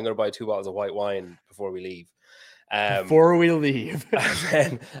 cool, I'm gonna buy 2 bottles of white wine before we leave. And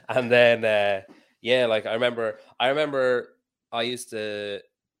then yeah, like I remember I used to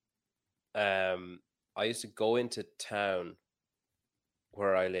go into town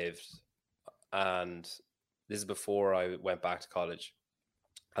where I lived, and this is before I went back to college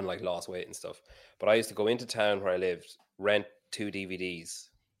and like lost weight and stuff, but I used to go into town where I lived, rent 2 DVDs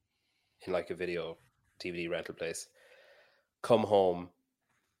in like a video DVD rental place, come home,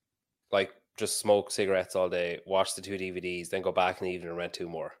 like just smoke cigarettes all day, watch the 2 DVDs, then go back in the evening and rent 2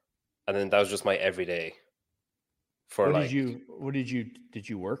 more. And then that was just my everyday. Did you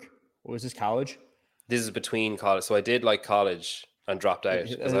work? What was this, college? This is between college. So I did like college and dropped out.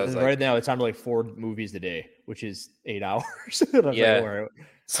 Right now it sounded like 4 movies a day, which is 8 hours. Yeah.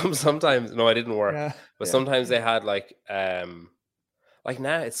 Sometimes, no, I didn't work, but sometimes they had like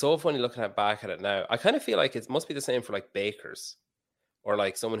now it's so funny looking back at it now. I kind of feel like it must be the same for like bakers or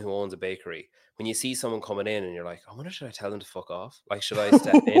like someone who owns a bakery. When you see someone coming in and you're like, I wonder, should I tell them to fuck off? Like, should I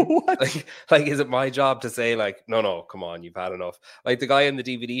step in? like, is it my job to say like, no, come on, you've had enough? Like the guy in the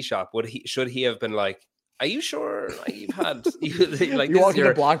DVD shop, should he have been like, are you sure? Like you've had like you walk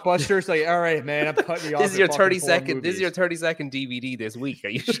into Blockbuster, it's like, all right, man, I'm cutting you off. This is your 30-second. This is your 30-second DVD this week. Are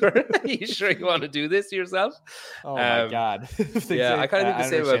you sure? Are you sure you want to do this to yourself? Oh my god. Yeah, I kind of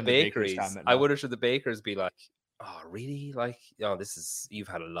think the same about bakeries. I wonder, should the bakers be like, oh really? Like, oh, you've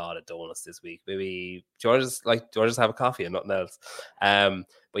had a lot of donuts this week. Maybe do you want to just have a coffee and nothing else?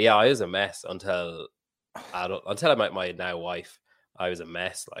 But yeah, I was a mess until I met my now wife. I was a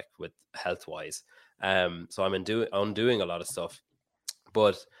mess, like with health wise. So I'm undoing a lot of stuff,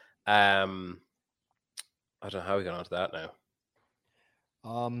 but I don't know how we got onto that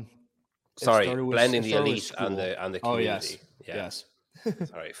now. Sorry, blending the elite and the community. Oh yes, yeah. Yes.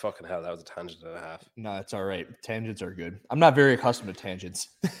 Sorry, fucking hell, that was a tangent and a half. No, it's all right. Tangents are good. I'm not very accustomed to tangents.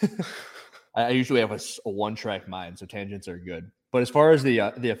 I usually have a one-track mind, so tangents are good. But as far as the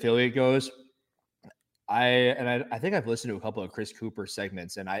affiliate goes, I think I've listened to a couple of Chris Cooper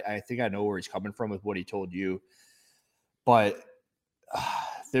segments, and I think I know where he's coming from with what he told you. But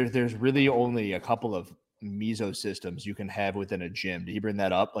there's really only a couple of meso systems you can have within a gym. Did he bring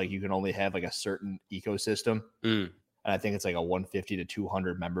that up? Like you can only have like a certain ecosystem. And I think it's like a 150 to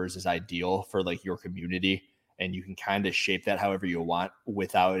 200 members is ideal for like your community. And you can kind of shape that however you want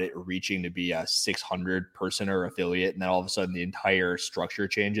without it reaching to be a 600 person or affiliate. And then all of a sudden the entire structure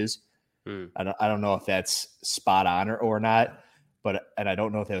changes. I don't know if that's spot on or not, and I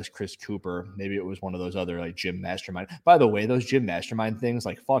don't know if that was Chris Cooper. Maybe it was one of those other like gym mastermind. By the way, those gym mastermind things,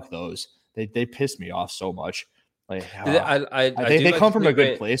 like fuck those. They piss me off so much. Like, I do they like come the from a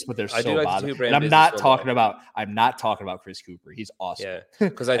good place, but they're I do so like the bad. two And brain businessman though. I'm not talking about Chris Cooper. He's awesome. Yeah,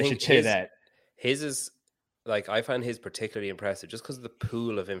 because I I think should say that. his is like, I find his particularly impressive just because of the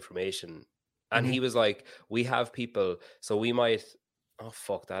pool of information. And he was like, we have people, so we might. Oh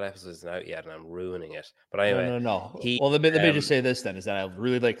fuck, that episode isn't out yet, and I'm ruining it. But anyway, No. he Well, let me just say this then, is that I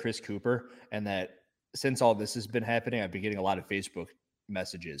really like Chris Cooper, and that since all this has been happening, I've been getting a lot of Facebook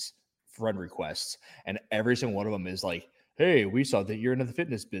messages, friend requests, and every single one of them is like, hey, we saw that you're into the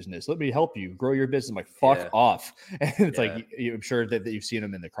fitness business. Let me help you grow your business. I'm like, fuck off. And it's like, I'm sure that you've seen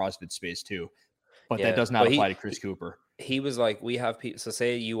him in the CrossFit space too, but that does not apply to Chris Cooper. He was like, we have people. So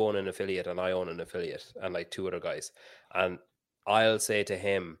say you own an affiliate and I own an affiliate and like two other guys, and I'll say to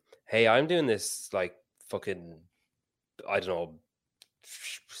him, hey, I'm doing this like fucking, I don't know,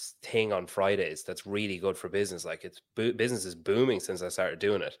 thing on Fridays that's really good for business. Like it's business is booming since I started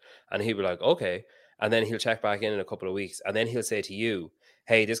doing it. And he'll be like, okay. And then he'll check back in a couple of weeks. And then he'll say to you,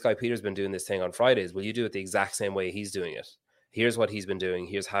 hey, this guy Peter's been doing this thing on Fridays. Will you do it the exact same way he's doing it? Here's what he's been doing.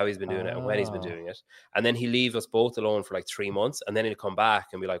 Here's how he's been doing it and when he's been doing it. And then he'll leave us both alone for like 3 months. And then he'll come back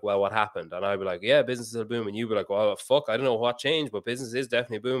and be like, well, what happened? And I'll be like, yeah, business is booming. You'll be like, well, fuck, I don't know what changed, but business is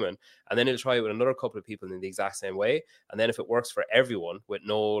definitely booming. And then he'll try it with another couple of people in the exact same way. And then if it works for everyone with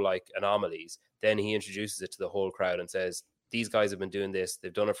no like anomalies, then he introduces it to the whole crowd and says, these guys have been doing this.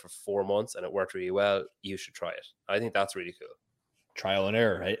 They've done it for 4 months and it worked really well. You should try it. I think that's really cool. Trial and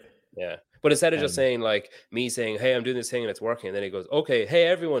error, right? Yeah. But instead of just saying like me saying, hey, I'm doing this thing and it's working. And then he goes, okay, hey,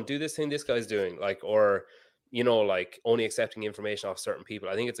 everyone do this thing this guy's doing. Like, or, you know, like only accepting information off certain people.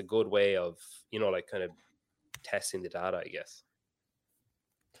 I think it's a good way of, you know, like kind of testing the data, I guess.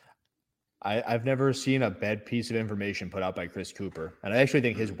 I've never seen a bad piece of information put out by Chris Cooper. And I actually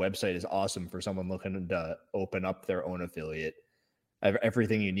think his website is awesome for someone looking to open up their own affiliate.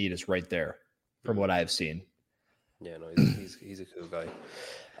 Everything you need is right there from what I've seen. Yeah, no, he's a cool guy.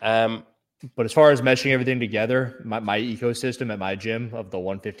 But as far as meshing everything together, my ecosystem at my gym of the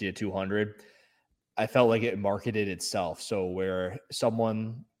 150 to 200, I felt like it marketed itself. So where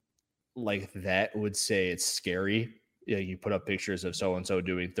someone like that would say it's scary, you put up pictures of so-and-so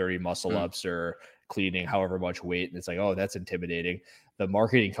doing 30 muscle ups or cleaning however much weight, and it's like, oh, that's intimidating. The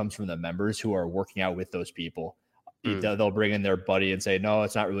marketing comes from the members who are working out with those people. They'll bring in their buddy and say, no,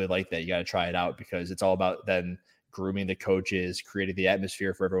 it's not really like that. You got to try it out, because it's all about then grooming the coaches, creating the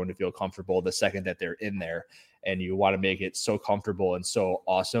atmosphere for everyone to feel comfortable the second that they're in there. And you want to make it so comfortable and so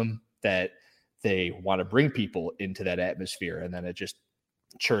awesome that they want to bring people into that atmosphere. And then it just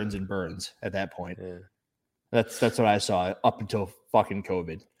churns and burns at that point. Yeah. That's what I saw up until fucking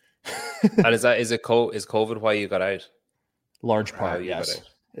COVID. And is COVID why you got out? Large part, yes.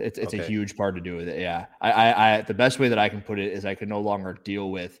 It's a huge part to do with it. Yeah. I the best way that I can put it is I can no longer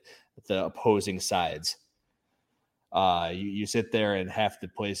deal with the opposing sides. You sit there and half the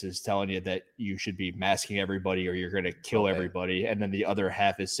place is telling you that you should be masking everybody or you're going to kill everybody. And then the other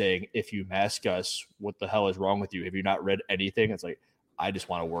half is saying, if you mask us, what the hell is wrong with you? Have you not read anything? It's like, I just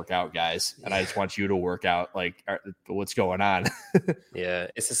want to work out, guys. And I just want you to work out. Like, what's going on? Yeah.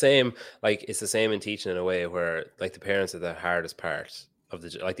 It's the same. Like, it's the same in teaching in a way where like the parents are the hardest part of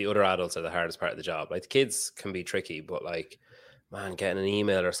like the other adults are the hardest part of the job. Like the kids can be tricky, but like, man, getting an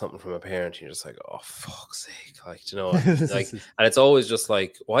email or something from a parent, you're just like, oh, fuck's sake. Like, you know, like, and it's always just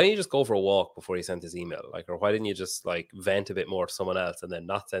like, why didn't you just go for a walk before you sent this email? Like, or why didn't you just like vent a bit more to someone else and then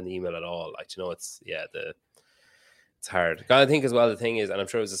not send the email at all? Like, you know, it's hard. I think as well, the thing is, and I'm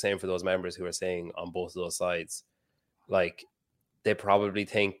sure it was the same for those members who are saying on both of those sides, like they probably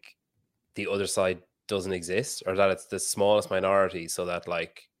think the other side doesn't exist or that it's the smallest minority, so that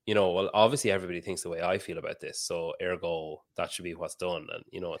like, you know, well, obviously everybody thinks the way I feel about this, so ergo that should be what's done. And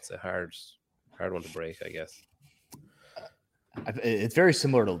you know, it's a hard one to break, I guess. It's very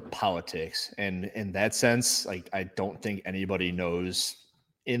similar to politics, and in that sense, like I don't think anybody knows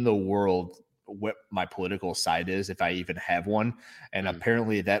in the world what my political side is, if I even have one. And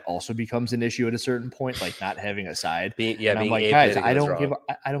apparently that also becomes an issue at a certain point, like not having a side. I'm like, guys, I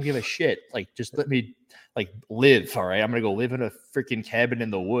don't give a shit. Like, just let me like live. All right. I'm going to go live in a freaking cabin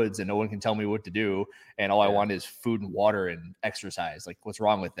in the woods and no one can tell me what to do. And all I want is food and water and exercise. Like, what's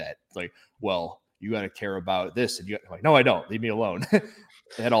wrong with that? It's like, well, you got to care about this. And I'm like, no, I don't. Leave me alone.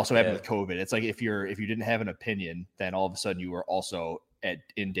 That also happened with COVID. It's like, if you didn't have an opinion, then all of a sudden you were also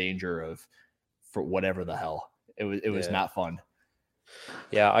in danger of, for whatever the hell. It was not fun.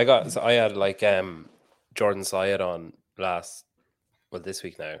 Yeah, I had like Jordan Syed on this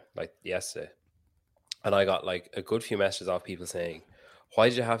week now, like yesterday. And I got like a good few messages off people saying, why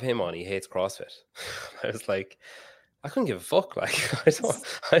did you have him on? He hates CrossFit. I was like, I couldn't give a fuck. Like,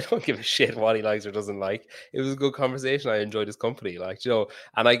 I don't give a shit what he likes or doesn't like. It was a good conversation. I enjoyed his company, like, you know.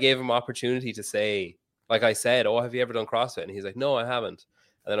 And I gave him opportunity to say, like I said, "Oh, have you ever done CrossFit?" And he's like, "No, I haven't."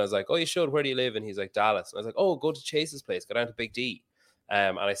 And then I was like, "Oh, you should. Where do you live?" And he's like, "Dallas." And I was like, "Oh, go to Chase's place. Go down to Big D."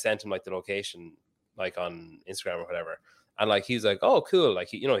 And I sent him like the location, like on Instagram or whatever. And like he was like, "Oh, cool!"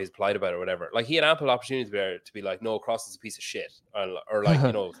 Like you know, he's polite about it or whatever. Like he had ample opportunity to be like, "No, Cross is a piece of shit," or like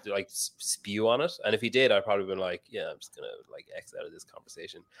you know, like spew on it. And if he did, I'd probably been like, "Yeah, I'm just gonna like X out of this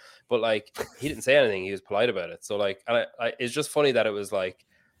conversation." But like he didn't say anything. He was polite about it. So like, and it's just funny that it was like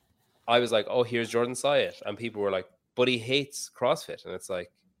I was like, "Oh, here's Jordan Syatt," and people were like, "But he hates CrossFit," and it's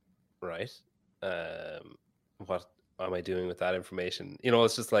like, right, what am I doing with that information? You know,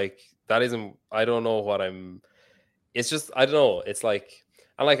 it's just like that isn't. I don't know what I'm. It's just I don't know. It's like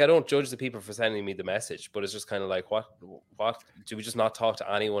and like I don't judge the people for sending me the message, but it's just kind of like what do we just not talk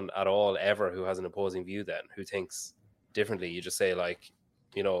to anyone at all ever who has an opposing view then who thinks differently? You just say like,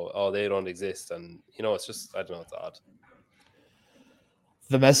 you know, oh they don't exist, and you know it's just I don't know, it's odd.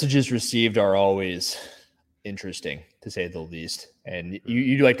 The messages received are always interesting to say the least, and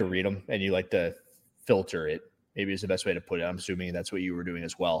you like to read them and you like to filter it. Maybe is the best way to put it. I'm assuming that's what you were doing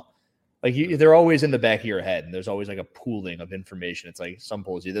as well. Like they're always in the back of your head, and there's always like a pooling of information. It's like some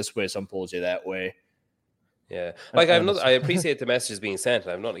pulls you this way, some pulls you that way. Yeah, like I appreciate the messages being sent.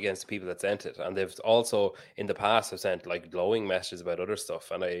 I'm not against the people that sent it, and they've also in the past have sent like glowing messages about other stuff,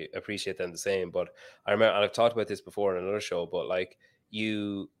 and I appreciate them the same. But I remember, and I've talked about this before in another show, but like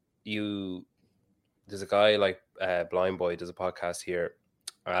you, there's a guy like Blind Boy does a podcast here,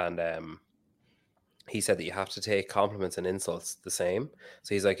 and he said that you have to take compliments and insults the same.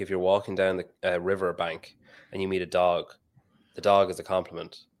 So he's like, if you're walking down the river bank and you meet a dog, the dog is a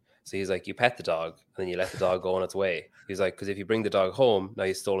compliment. So he's like, you pet the dog and then you let the dog go on its way. He's like, because if you bring the dog home, now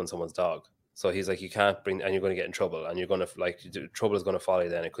you've stolen someone's dog. So he's like, you can't bring, and you're going to get in trouble, and you're going to like trouble is going to follow you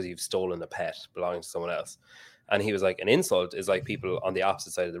then because you've stolen a pet belonging to someone else. And he was like, an insult is like people on the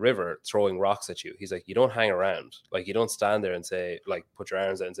opposite side of the river throwing rocks at you. He's like, you don't hang around. Like, you don't stand there and say, like, put your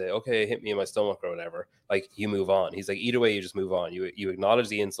arms out and say, okay, hit me in my stomach or whatever. Like, you move on. He's like, either way, you just move on. You acknowledge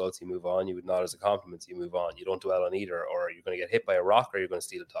the insults, you move on. You acknowledge the compliments, you move on. You don't dwell on either, or you're going to get hit by a rock or you're going to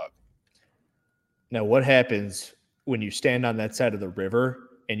steal a dog. Now, what happens when you stand on that side of the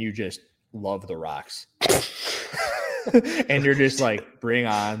river and you just love the rocks? And you're just like, bring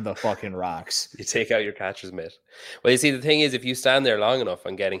on the fucking rocks. You take out your catcher's mitt. Well, you see, the thing is, if you stand there long enough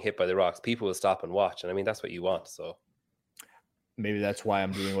and getting hit by the rocks, people will stop and watch. And I mean, that's what you want. So maybe that's why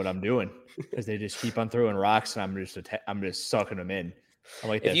I'm doing what I'm doing, because they just keep on throwing rocks and I'm just sucking them in. I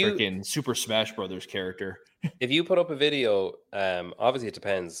like that freaking Super Smash Brothers character. If you put up a video, obviously it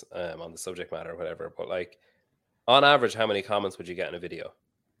depends on the subject matter or whatever, but like on average, how many comments would you get in a video?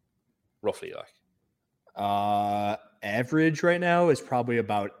 Roughly, like. Average right now is probably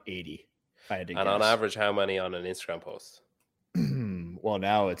about 80. If I had to guess. On average, how many on an Instagram post? Well,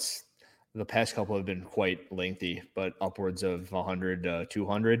 now it's the past couple have been quite lengthy, but upwards of 100 to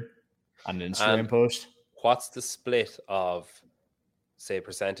 200 on an Instagram post. What's the split of, say,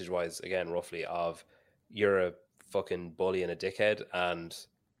 percentage-wise, again, roughly, of you're a fucking bully and a dickhead and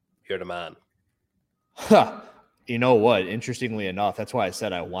you're the man? You know what? Interestingly enough, that's why I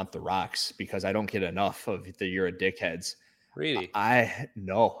said I want the rocks, because I don't get enough of the you're a dickheads. Really? I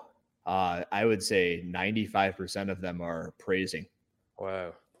would say 95% of them are praising.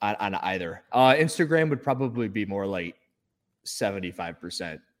 Wow. On either. Instagram would probably be more like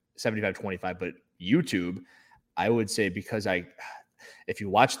 75%, 75-25, but YouTube, I would say, because if you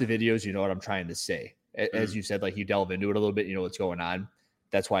watch the videos, you know what I'm trying to say. As you said, like you delve into it a little bit, you know what's going on.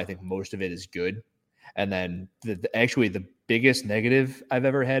 That's why I think most of it is good. And then actually the biggest negative I've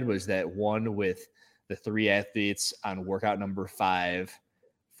ever had was that one with the 3 athletes on workout number 5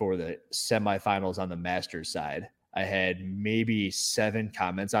 for the semifinals on the Masters side. I had maybe 7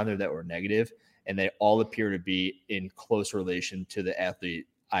 comments on there that were negative, and they all appear to be in close relation to the athlete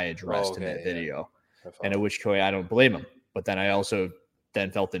I addressed in that video. And at which point I don't blame them. But then I also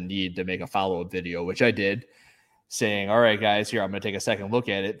felt the need to make a follow-up video, which I did, saying, all right, guys, here, I'm going to take a second look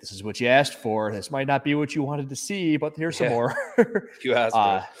at it. This is what you asked for. This might not be what you wanted to see, but here's some more. You asked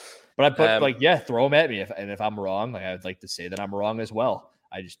for it. But throw them at me. If I'm wrong, like, I'd like to say that I'm wrong as well.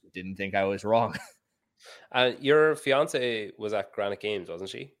 I just didn't think I was wrong. Your fiance was at Granite Games, wasn't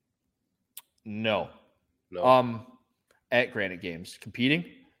she? No. At Granite Games. Competing?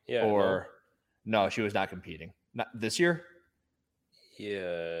 Yeah. Or no, she was not competing. Not this year?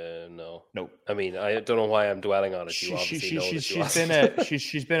 Yeah, no. Nope. I mean, I don't know why I'm dwelling on it. She's been at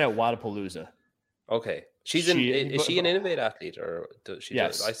Wodapalooza. Okay. She's is she an Innovate athlete, or does she?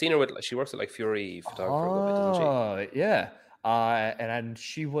 Yes. I've seen her with. She works with like Fury photographer a little bit, doesn't she? Oh, yeah. And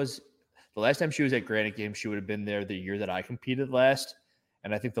she was the last time she was at Granite Games. She would have been there the year that I competed last,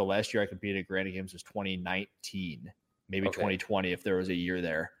 and I think the last year I competed at Granite Games was 2019, maybe 2020 if there was a year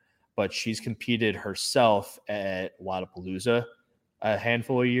there. But she's competed herself at Wodapalooza a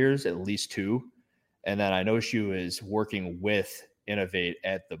handful of years, at least 2, and then I know she was working with Innovate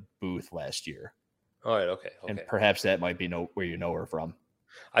at the booth last year. All right, okay. And perhaps that might be where you know her from.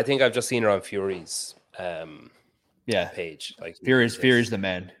 I think I've just seen her on Fury's page. Like Fury's the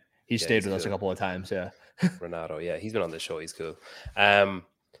man. He stayed with us a couple of times. Yeah. Renato, yeah, he's been on the show. He's cool.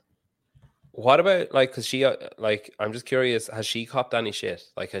 What about like, because she like, I'm just curious, has she copped any shit?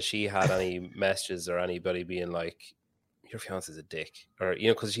 Like, has she had any messages or anybody being like, your fiance is a dick, or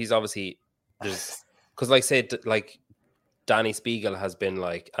because she's obviously because like say like Danny Spiegel has been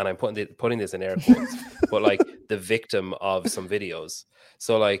like, and I'm putting this in air quotes, but like the victim of some videos.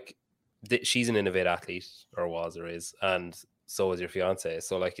 So like she's an Innovate athlete, or was or is, and so is your fiance.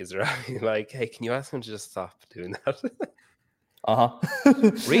 So like, is there any, like, hey, can you ask him to just stop doing that?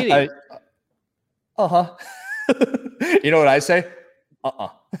 Really? You know what I say?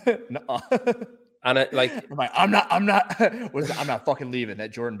 Nuh-uh. And it, like, I'm not fucking leaving.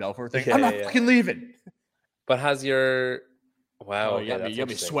 That Jordan Belfort thing. I'm not fucking leaving. But has your you got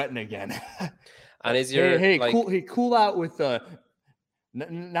me sweating again. And is your cool out with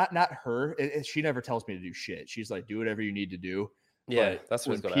not her. She never tells me to do shit. She's like, do whatever you need to do. Yeah, but that's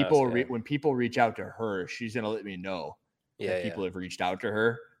what when people reach out to her, she's gonna let me know. Yeah, people have reached out to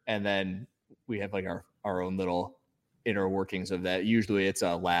her, and then we have like our own little inner workings of that. Usually, it's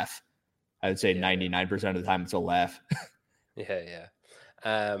a laugh. I would say 99% of the time it's a laugh. Yeah.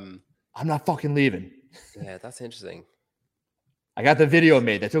 I'm not fucking leaving. Yeah, that's interesting. I got the video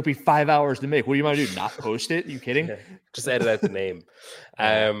made. That took me 5 hours to make. What do you want to do? Not post it? You kidding? Just edit out the name.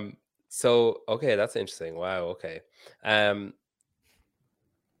 So okay, that's interesting. Wow. Okay. Yeah,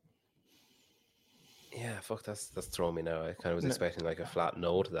 fuck. That's throwing me now. I kind of was expecting like a flat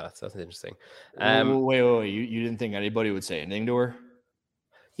no to that. So that's interesting. Wait. You didn't think anybody would say anything to her?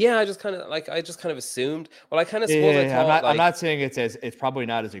 Yeah, I just kind of assumed. Well, I kind of suppose I thought. I'm not saying it's probably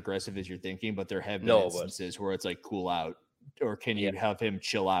not as aggressive as you're thinking, but there have been instances where it's like cool out, or can you have him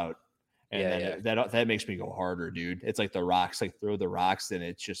chill out? And that makes me go harder, dude. It's like the rocks, like throw the rocks, and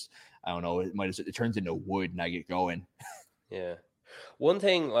it's just I don't know. It turns into wood, and I get going. Yeah, one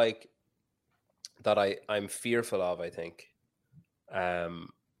thing like that I'm fearful of, I think,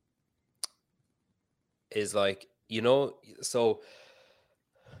 is like so.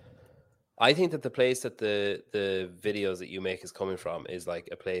 I think that the place that the videos that you make is coming from is like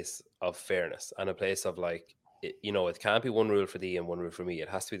a place of fairness and a place of like, it can't be one rule for thee and one rule for me. It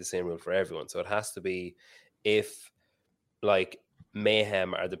has to be the same rule for everyone. So it has to be, if like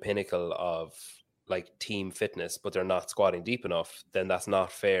Mayhem are the pinnacle of like team fitness, but they're not squatting deep enough, then that's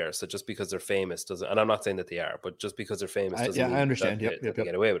not fair. So just because they're famous doesn't, and I'm not saying that they are, but just because they're famous doesn't mean I understand. That they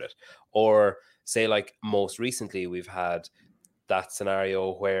get away with it. Or say like most recently we've had that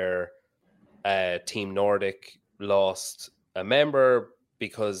scenario where Team Nordic lost a member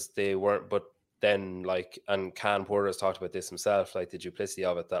because they weren't, but then like, and Can Porter has talked about this himself, like the duplicity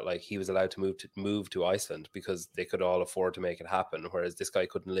of it, that like he was allowed to move to Iceland because they could all afford to make it happen, whereas this guy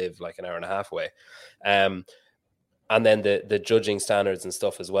couldn't live like an hour and a half away. And then the judging standards and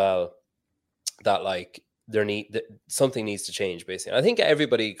stuff as well, that like something needs to change basically. I think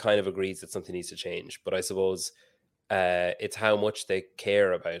everybody kind of agrees that something needs to change, but I suppose it's how much they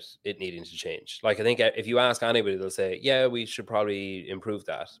care about it needing to change. Like, I think if you ask anybody, they'll say, yeah, we should probably improve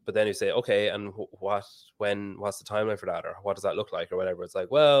that. But then you say, okay, and what's the timeline for that? Or what does that look like? Or whatever. It's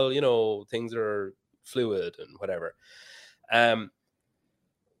like, well, things are fluid and whatever.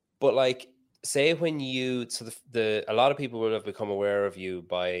 But like, say when a lot of people will have become aware of you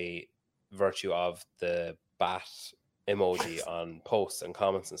by virtue of the bat emoji on posts and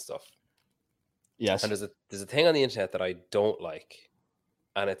comments and stuff. Yes. And there's a thing on the internet that I don't like,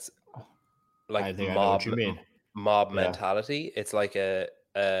 and it's like mob mentality. It's like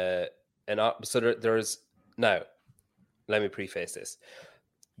there's now. Let me preface this.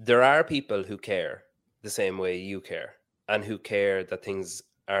 There are people who care the same way you care, and who care that things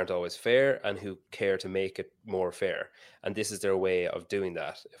aren't always fair, and who care to make it more fair. And this is their way of doing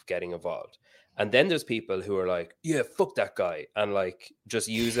that, of getting involved. And then there's people who are like, yeah, fuck that guy, and like just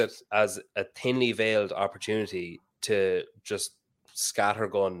use it as a thinly veiled opportunity to just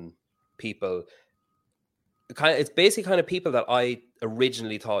scattergun people. It's basically kind of people that I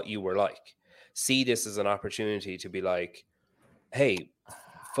originally thought you were like. See this as an opportunity to be like, hey,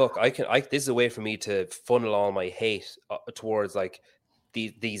 fuck, this is a way for me to funnel all my hate towards like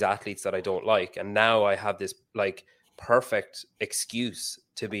these athletes that I don't like. And now I have this like perfect excuse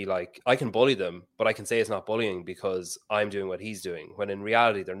to be like, I can bully them, but I can say it's not bullying because I'm doing what he's doing, when in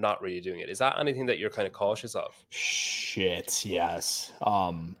reality they're not really doing it. Is that anything that you're kind of cautious of? Shit, yes.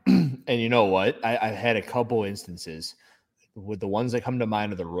 And you know what? I've had a couple instances with the ones that come to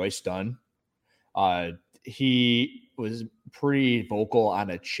mind are the Royce Dunn. He was pretty vocal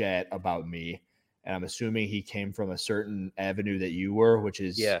on a chat about me, and I'm assuming he came from a certain avenue that you were, which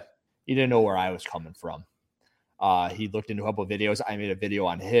is you didn't know where I was coming from. He looked into a couple of videos. I made a video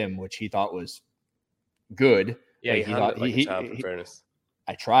on him, which he thought was good. Yeah, like, he thought like a champ, in fairness.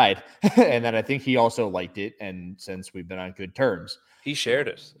 I tried, and then I think he also liked it, and since we've been on good terms, he shared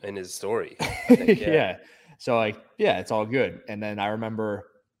it in his story. Yeah. So it's all good. And then I remember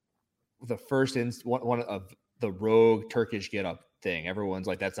the first one of the rogue Turkish get up thing. Everyone's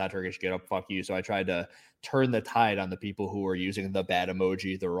like, that's not Turkish get up, fuck you. So I tried to turn the tide on the people who were using the bad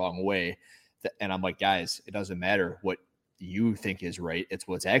emoji the wrong way. And I'm like, guys, it doesn't matter what you think is right. It's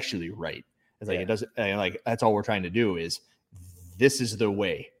what's actually right. It's like, it doesn't like, that's all we're trying to do is this is the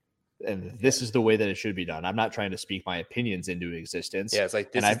way. And this is the way that it should be done. I'm not trying to speak my opinions into existence. Yeah, it's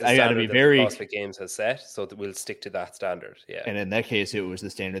like this is the standard that the CrossFit Games has set, so that we'll stick to that standard. Yeah. And in that case, it was the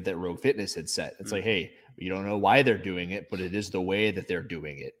standard that Rogue Fitness had set. It's like, hey, you don't know why they're doing it, but it is the way that they're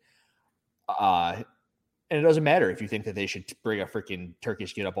doing it. And it doesn't matter if you think that they should bring a freaking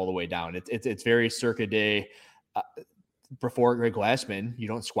Turkish get up all the way down. It's very circa day. Before Greg Glassman, you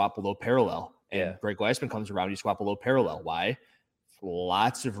don't squat below parallel. And Greg Glassman comes around, you squat below parallel. Why?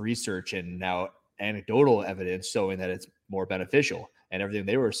 Lots of research and now anecdotal evidence showing that it's more beneficial, and everything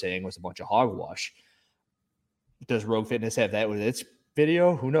they were saying was a bunch of hogwash. Does Rogue Fitness have that with its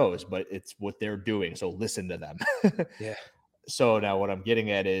video? Who knows, but it's what they're doing, so listen to them. Yeah. So now what I'm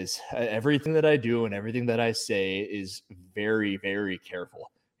getting at is everything that I do and everything that I say is very, very careful,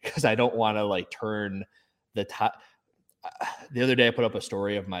 because I don't want to like turn the top. The other day I put up a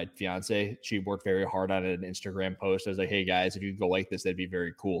story of my fiance. She worked very hard on an Instagram post. I was like, hey guys, if you could go like this, that'd be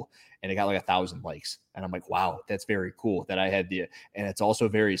very cool. And it got like 1,000 likes. And I'm like, wow, that's very cool that I had and it's also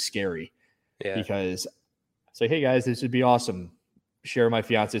very scary because it's like, hey guys, this would be awesome. Share my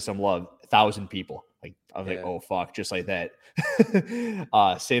fiance some love. 1,000 people. Like, I was like, oh fuck, just like that.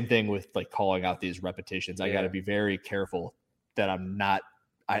 Same thing with like calling out these repetitions. I got to be very careful that I'm not,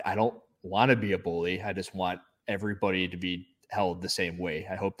 I don't want to be a bully. I just want everybody to be held the same way.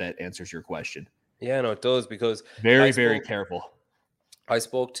 I hope that answers your question. Yeah, no, it does, because very careful. I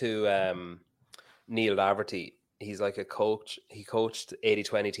spoke to Neil Laverty. He's like a coach. He coached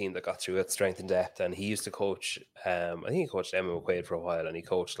 80-20 team that got through at Strength in Depth, and he used to coach I think he coached Emma McQuaid for a while, and he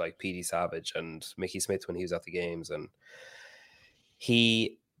coached like PD Savage and Mickey Smith when he was at the games. And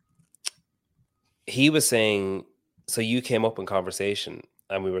he was saying, so you came up in conversation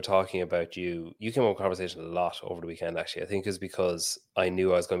and we were talking about you came up in conversation a lot over the weekend, actually. I think it's because I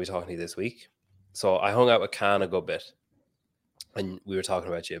knew I was going to be talking to you this week. So I hung out with Khan a good bit, and we were talking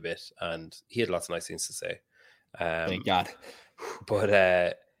about you a bit, and he had lots of nice things to say. Thank God.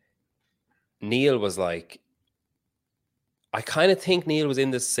 But Neil was like, I kind of think Neil was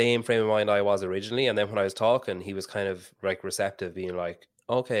in the same frame of mind I was originally. And then when I was talking, he was kind of like receptive, being like,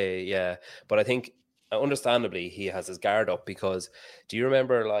 okay, yeah. But I think understandably he has his guard up, because do you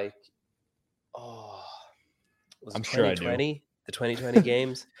remember like, was I'm 2020, sure I do. the 2020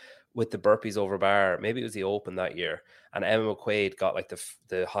 games with the burpees over bar? Maybe it was the Open that year, and Emma McQuaid got like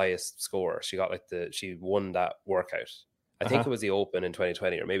the highest score. She got like she won that workout. I think it was the Open in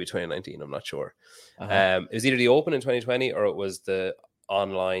 2020 or maybe 2019. I'm not sure. It was either the Open in 2020 or it was the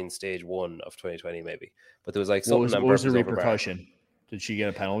online stage 1 of 2020 maybe. But there was like something. What was the repercussion? Did she get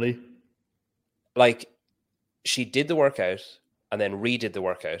a penalty? Like, she did the workout and then redid the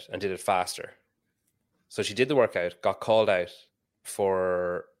workout and did it faster. So she did the workout, got called out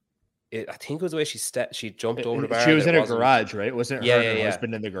for it. I think it was the way she jumped over the bar. She was in a garage, right? Wasn't her and her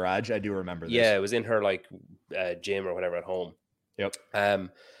husband in the garage? I do remember this. Yeah, it was in her like gym or whatever at home. Yep.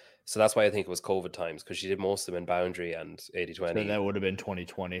 So that's why I think it was COVID times, because she did most of them in Boundary and 80-20. So that would have been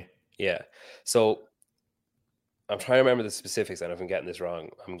 2020. Yeah. So I'm trying to remember the specifics, and if I'm getting this wrong,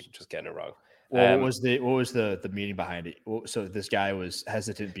 I'm just getting it wrong. Well, what was the meaning behind it? So this guy was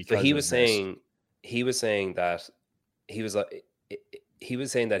hesitant because he was saying that he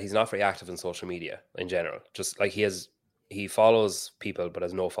was saying that he's not very active in social media in general. Just like he follows people but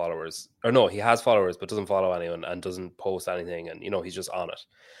has no followers, or no, he has followers but doesn't follow anyone and doesn't post anything, and he's just on it.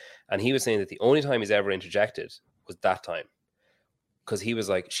 And he was saying that the only time he's ever interjected was that time, because he was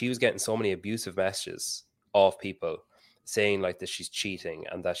like, she was getting so many abusive messages of people saying like that she's cheating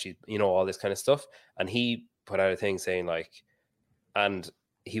and that she, all this kind of stuff. And he put out a thing saying like, and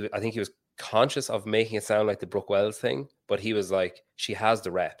I think he was conscious of making it sound like the Brooke Wells thing, but he was like, she has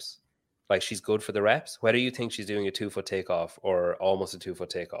the reps. Like, she's good for the reps. Whether you think she's doing a 2-foot takeoff or almost a 2-foot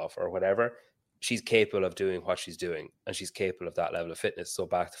takeoff or whatever, she's capable of doing what she's doing, and she's capable of that level of fitness. So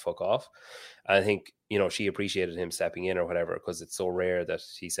back the fuck off. And I think, she appreciated him stepping in or whatever, because it's so rare that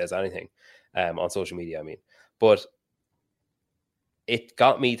he says anything on social media, I mean. But it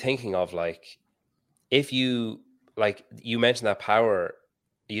got me thinking of like, if you, like, you mentioned that power,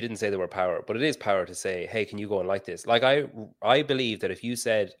 you didn't say the word power, but it is power to say, hey, can you go and like this? Like, I believe that if you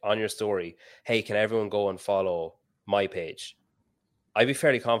said on your story, hey, can everyone go and follow my page, I'd be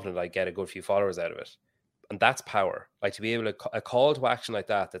fairly confident I'd get a good few followers out of it. And that's power. Like, to be able to, a call to action like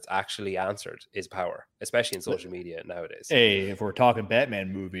that that's actually answered is power, especially in social media nowadays. Hey, if we're talking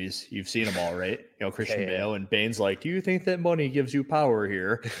Batman movies, you've seen them all, right? Christian Bale and Bane's like, do you think that money gives you power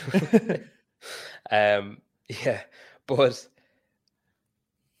here? Yeah, but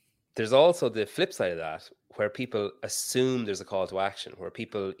there's also the flip side of that, where people assume there's a call to action, where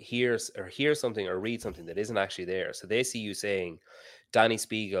people hear something or read something that isn't actually there. So they see you saying, Danny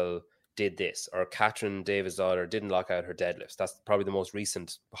Spiegel did this, or Catherine David's daughter didn't lock out her deadlifts. That's probably the most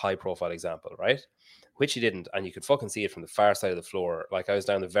recent high profile example, right? Which he didn't, and you could fucking see it from the far side of the floor. Like, I was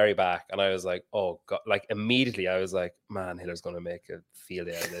down the very back, and I was like, oh god, like immediately I was like, man, Hiller's going to make a field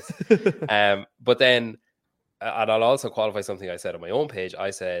day out of this. But then, and I'll also qualify something I said on my own page.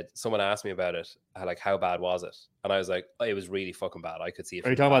 I said, someone asked me about it, like, how bad was it? And I was like, oh, it was really fucking bad. I could see it. Are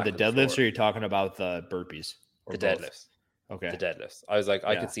you talking about the deadlifts, or are you talking about the burpees? The deadlifts. Okay. The deadlifts. I was like,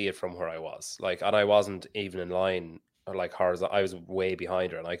 I could see it from where I was. Like, and I wasn't even in line, or like horizontal. I was way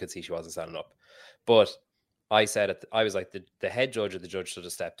behind her, and I could see she wasn't standing up. But I said it, I was like, the head judge or the judge should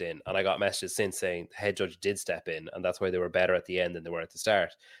have stepped in. And I got messages since saying the head judge did step in, and that's why they were better at the end than they were at the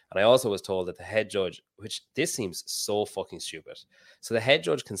start. And I also was told that the head judge, which this seems so fucking stupid. So the head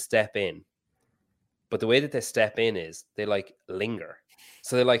judge can step in, but the way that they step in is they like linger.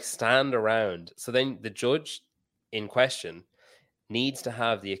 So they like stand around. So then the judge in question needs to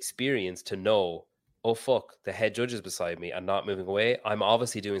have the experience to know, oh fuck, the head judge is beside me and not moving away. I'm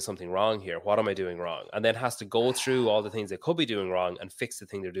obviously doing something wrong here. What am I doing wrong? And then has to go through all the things they could be doing wrong and fix the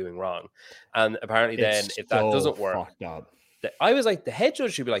thing they're doing wrong. And apparently then, if that doesn't work, I was like, the head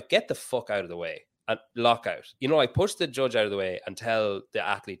judge should be like, get the fuck out of the way and lock out. Like, push the judge out of the way and tell the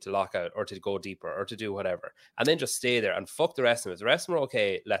athlete to lock out or to go deeper or to do whatever. And then just stay there and fuck the rest of them. If the rest of them are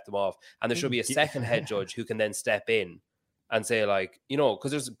okay, let them off. And there should be a second head judge who can then step in and say, like,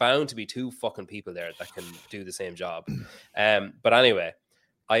 because there's bound to be two fucking people there that can do the same job. But anyway,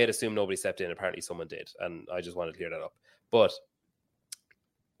 I had assumed nobody stepped in. Apparently someone did. And I just wanted to clear that up. But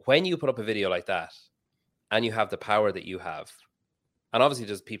when you put up a video like that and you have the power that you have, and obviously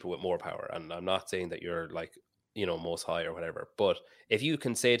there's people with more power, and I'm not saying that you're like, most high or whatever, but if you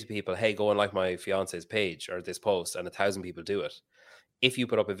can say to people, hey, go and like my fiance's page or this post, and 1,000 people do it. If you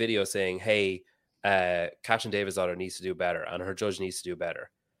put up a video saying, hey, Catherine David's daughter needs to do better and her judge needs to do better,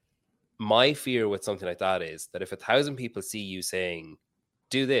 my fear with something like that is that if 1,000 people see you saying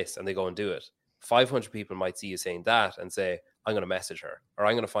do this and they go and do it, 500 people might see you saying that and say, I'm going to message her, or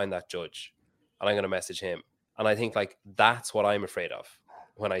I'm going to find that judge and I'm going to message him. And I think, like, that's what I'm afraid of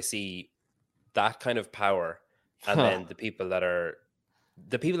when I see that kind of power. And then the people that are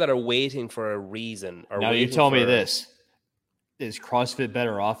waiting for a reason. Or now you tell me this. Is CrossFit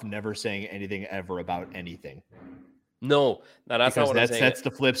better off never saying anything ever about anything? No, that's not what I'm saying. That's the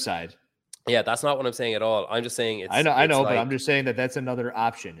flip side. Yeah, that's not what I'm saying at all. I'm just saying I know, but I'm just saying that's another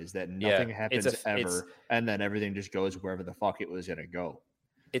option, is that nothing happens ever, and then everything just goes wherever the fuck it was going to go.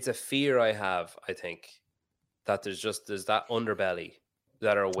 It's a fear I have, I think, that there's that underbelly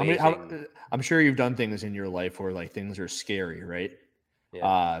that are waiting. I'm sure you've done things in your life where, like, things are scary, right?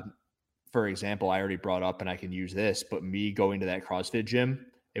 Yeah. For example, I already brought up, and I can use this, but me going to that CrossSfit gym,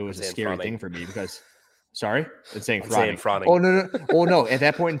 it was a scary thing for me because, sorry, it's saying frowning. Oh, no. Oh, no. At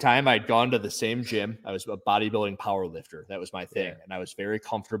that point in time, I'd gone to the same gym. I was a bodybuilding power lifter. That was my thing. Yeah. And I was very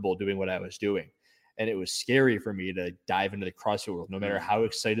comfortable doing what I was doing. And it was scary for me to dive into the CrossFit world. No matter how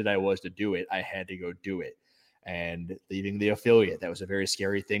excited I was to do it, I had to go do it. And leaving the affiliate, that was a very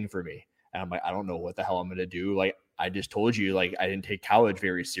scary thing for me. And I'm like, I don't know what the hell I'm going to do. Like, I just told you, like, I didn't take college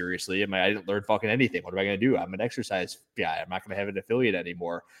very seriously. I didn't learn fucking anything. What am I going to do? I'm an exercise guy. I'm not going to have an affiliate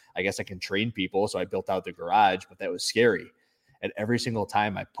anymore. I guess I can train people. So I built out the garage, but that was scary. And every single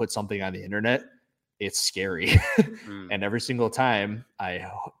time I put something on the internet, it's scary. And every single time I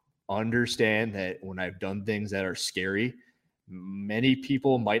understand that when I've done things that are scary, many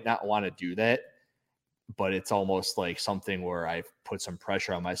people might not want to do that, but it's almost like something where I've put some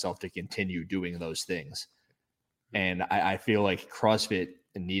pressure on myself to continue doing those things. And I feel like CrossFit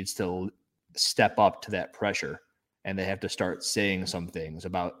needs to step up to that pressure, and they have to start saying some things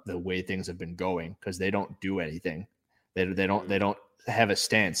about the way things have been going, because they don't do anything. They don't have a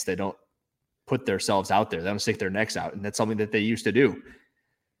stance. They don't put themselves out there. They don't stick their necks out. And that's something that they used to do.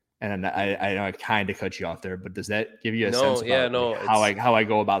 And I know I kind of cut you off there, but does that give you a sense about how I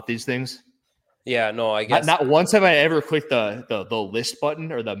go about these things? Yeah, no, I guess not once have I ever clicked the list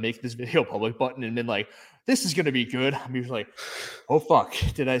button or the make this video public button and been like, this is going to be good. I'm usually like, oh fuck,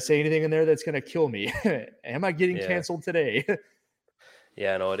 did I say anything in there that's going to kill me? Am I getting canceled today?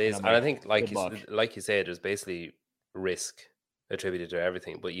 Yeah, no, it is. And I think like you said, there's basically risk attributed to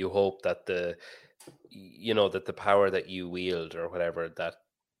everything, but you hope that that the power that you wield or whatever, that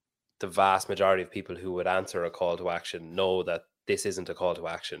the vast majority of people who would answer a call to action know that this isn't a call to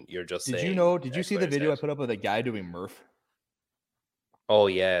action. You're just saying. Did you see the video I put up with a guy doing Murph? Oh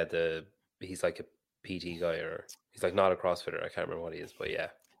yeah, he's like a PT guy, or he's like not a CrossFitter. I can't remember what he is, but yeah.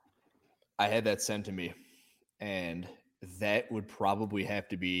 I had that sent to me, and that would probably have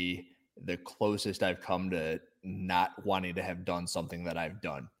to be the closest I've come to not wanting to have done something that I've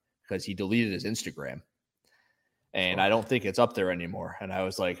done, because he deleted his Instagram. And I don't think it's up there anymore. And I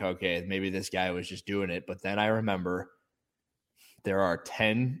was like, okay, maybe this guy was just doing it. But then I remember there are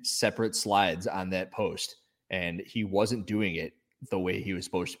 10 separate slides on that post, and he wasn't doing it the way he was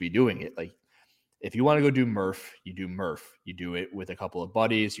supposed to be doing it. Like, if you want to go do Murph, you do Murph. You do it with a couple of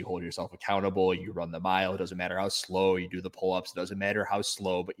buddies. You hold yourself accountable. You run the mile. It doesn't matter how slow. You do the pull-ups. It doesn't matter how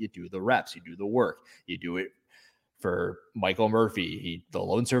slow, but you do the reps. You do the work. You do it for Michael Murphy, the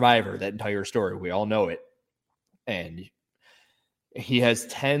lone survivor, that entire story. We all know it. And he has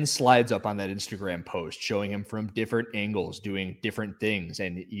 10 slides up on that Instagram post showing him from different angles doing different things.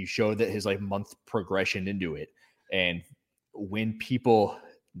 And you show that his like month progression into it. And when people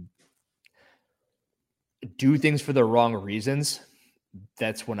do things for the wrong reasons,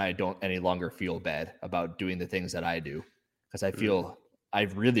 that's when I don't any longer feel bad about doing the things that I do. Because I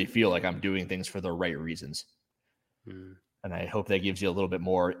really feel like I'm doing things for the right reasons. And I hope that gives you a little bit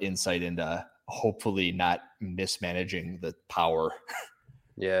more insight into hopefully not mismanaging the power.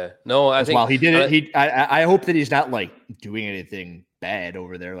 Yeah. No, I think while he did it, I hope that he's not like doing anything bad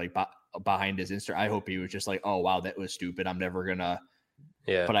over there, like behind his Insta. I hope he was just like, oh wow, that was stupid. I'm never gonna.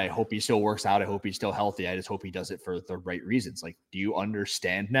 Yeah. But I hope he still works out. I hope he's still healthy. I just hope he does it for the right reasons. Like, do you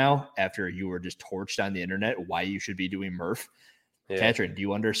understand now, after you were just torched on the internet, why you should be doing Murph? Yeah. Katrin, do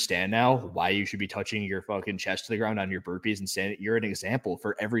you understand now why you should be touching your fucking chest to the ground on your burpees and saying you're an example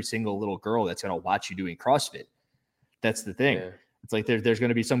for every single little girl that's going to watch you doing CrossFit? That's the thing. Yeah. It's like there's going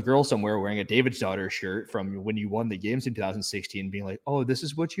to be some girl somewhere wearing a David's Daughter shirt from when you won the games in 2016 being like, oh, this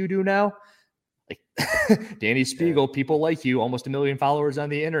is what you do now? Like Danny Spiegel, people like you, almost 1 million followers on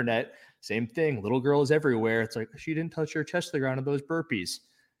the internet. Same thing. Little girls everywhere. It's like, she didn't touch her chest to the ground on those burpees.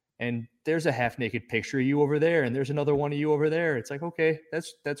 And there's a half naked picture of you over there, and there's another one of you over there. It's like, okay,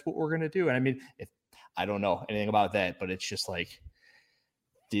 that's what we're gonna do. And I mean, if I don't know anything about that, but it's just like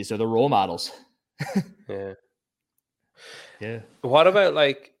these are the role models. Yeah. Yeah. What about,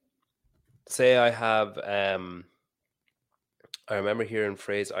 like, say I have I remember hearing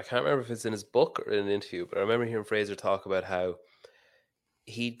Fraser, I can't remember if it's in his book or in an interview, but I remember hearing Fraser talk about how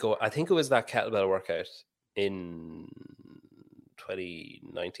he'd go, I think it was that kettlebell workout in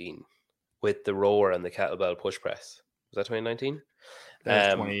 2019 with the rower and the kettlebell push press. Was that 2019?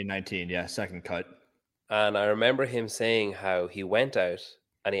 That was 2019, yeah, second cut. And I remember him saying how he went out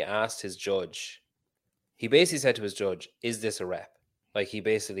and he asked his judge, he basically said to his judge, is this a rep? Like, he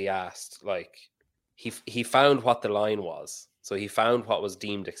basically asked, like, he found what the line was. So he found what was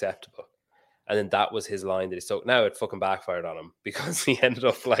deemed acceptable. And then that was his line that he took. Now it fucking backfired on him because he ended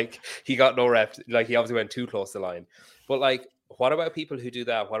up like, he got no reps. Like, he obviously went too close to the line. But like, what about people who do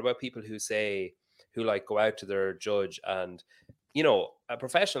that? What about people who say, who like go out to their judge and, you know, a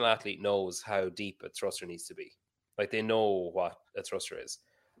professional athlete knows how deep a thruster needs to be. Like, they know what a thruster is,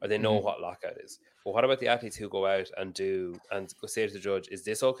 or they know what lockout is. But what about the athletes who go out and say to the judge, is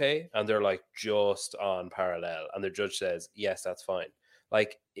this okay? And they're like just on parallel. And the judge says, yes, that's fine.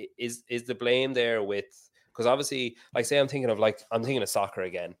 Like, is the blame there with, because obviously, like, say I'm thinking of soccer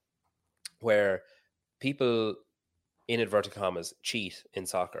again, where people, in inverted commas, cheat in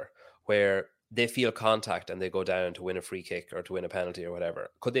soccer, where they feel contact and they go down to win a free kick or to win a penalty or whatever.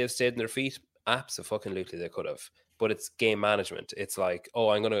 Could they have stayed on their feet? Absolutely, they could have. But it's game management. It's like,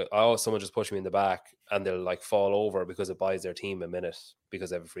 someone just pushed me in the back, and they'll like fall over because it buys their team a minute because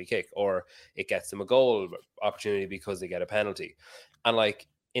they have a free kick, or it gets them a goal opportunity because they get a penalty. And like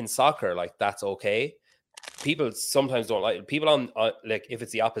in soccer, like, that's okay. people sometimes don't like it. People on like if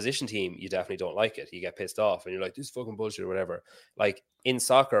it's the opposition team, you definitely don't like it. You get pissed off and you're like, this is fucking bullshit or whatever. Like in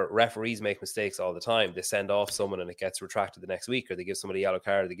soccer, referees make mistakes all the time. They send off someone and it gets retracted the next week, or they give somebody a yellow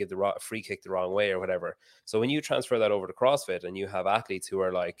card, or they give the free kick the wrong way or whatever. So when you transfer that over to CrossFit and you have athletes who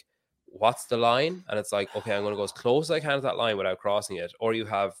are like, what's the line? And it's like, okay, I'm going to go as close as I can to that line without crossing it. Or you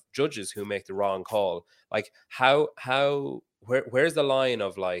have judges who make the wrong call. Like where's the line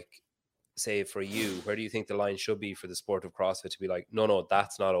of like, say for you, where do you think the line should be for the sport of CrossFit to be like, no,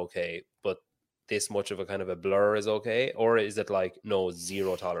 that's not okay, but this much of a kind of a blur is okay? Or is it like, no,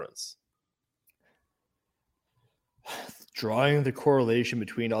 zero tolerance? Drawing the correlation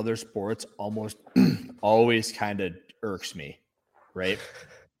between other sports almost always kind of irks me, right?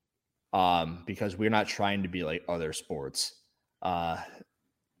 Because we're not trying to be like other sports.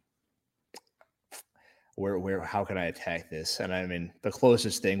 Where how can I attack this? And I mean, the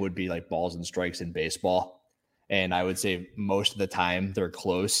closest thing would be like balls and strikes in baseball. And I would say most of the time they're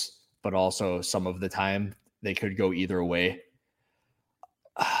close, but also some of the time they could go either way.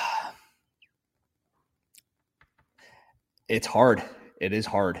 It's hard. It is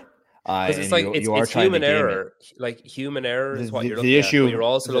hard. Because it's like it's human error. Like human error is what you're looking at. But you're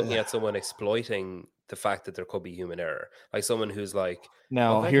also looking at someone exploiting the fact that there could be human error. Like someone who's like,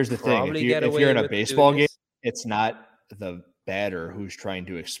 now here's the thing: if you're in a baseball game, it's not the batter who's trying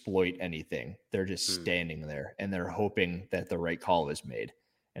to exploit anything. They're just standing there and they're hoping that the right call is made.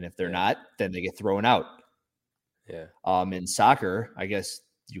 And if they're not, then they get thrown out. Yeah. In soccer, I guess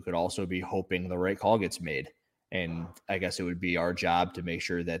you could also be hoping the right call gets made. And I guess it would be our job to make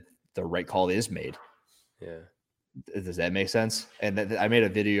sure that the right call is made. Yeah. Does that make sense? And I made a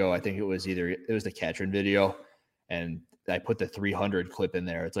video. I think it was the Katrin video, and I put the 300 clip in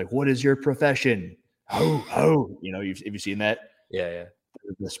there. It's like, what is your profession? Oh, you know, have you seen that? Yeah.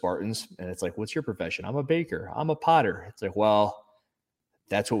 The Spartans. And it's like, what's your profession? I'm a baker. I'm a potter. It's like, well,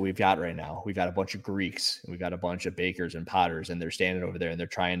 that's what we've got right now. We've got a bunch of Greeks. We've got a bunch of bakers and potters, and they're standing over there and they're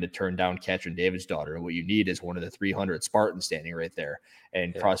trying to turn down Katrin Davidsdottir. And what you need is one of the 300 Spartans standing right there.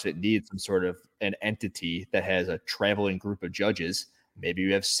 And CrossFit needs some sort of an entity that has a traveling group of judges. Maybe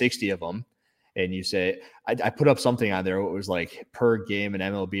you have 60 of them. And you say, I put up something on there. It was like per game, an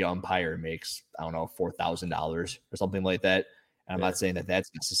MLB umpire makes, I don't know, $4,000 or something like that. And I'm not saying that that's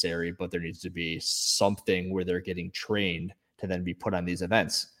necessary, but there needs to be something where they're getting trained to then be put on these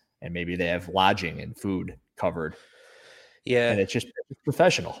events, and maybe they have lodging and food covered. Yeah. And it's just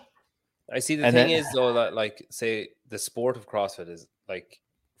professional. I see. The thing is though, that like, say the sport of CrossFit is like,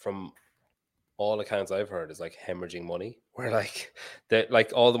 from all accounts I've heard, is like hemorrhaging money, where like that,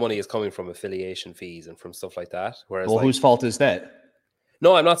 like all the money is coming from affiliation fees and from stuff like that. Whereas, well, like, whose fault is that?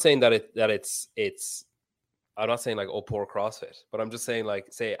 No, I'm not saying that it's I'm not saying like, oh, poor CrossFit, but I'm just saying, like,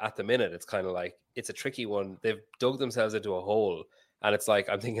 say at the minute, it's kind of like, it's a tricky one. They've dug themselves into a hole, and it's like,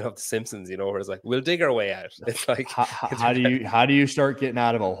 I'm thinking of The Simpsons, you know, where it's like, we'll dig our way out. It's like, how do you start getting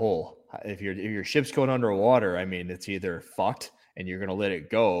out of a hole? If your ship's going underwater, I mean, it's either fucked and you're going to let it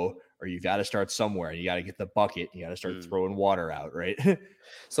go, or you got to start somewhere and you got to get the bucket. You got to start throwing water out, right?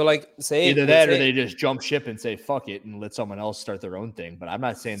 So like, say either that or they just jump ship and say, fuck it, and let someone else start their own thing. But I'm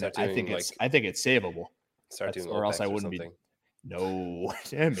not saying that. I think it's savable. Start doing, or else I wouldn't be. No,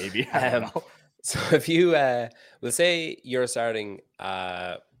 yeah, maybe. I don't know. So if you, we'll say you're starting,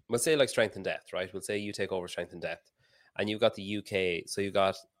 we'll say like Strength and Depth, right? We'll say you take over Strength and Depth, and you've got the UK. So you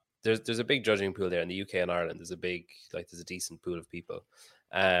got, there's a big judging pool there in the UK and Ireland. There's a decent pool of people.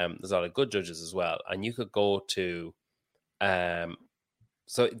 There's a lot of good judges as well, and you could go to,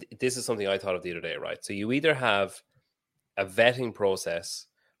 so this is something I thought of the other day, right? So you either have a vetting process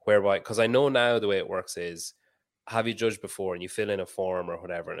whereby, because I know now the way it works is, have you judged before, and you fill in a form or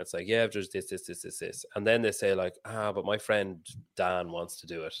whatever, and it's like, yeah, I've judged this, and then they say like, but my friend Dan wants to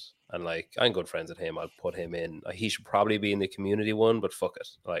do it, and like, I'm good friends with him, I'll put him in. He should probably be in the community one, but fuck it,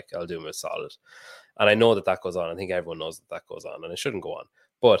 like, I'll do him a solid. And I know that goes on. I think everyone knows that goes on, and it shouldn't go on.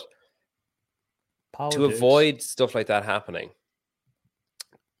 But to avoid stuff like that happening,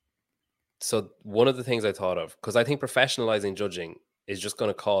 so one of the things I thought of, because I think professionalizing judging is just going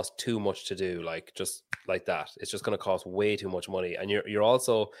to cost too much to do, like, just like that. It's just going to cost way too much money. And you're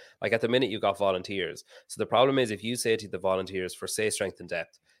also, like, at the minute, you got volunteers. So the problem is, if you say to the volunteers for, say, Strength and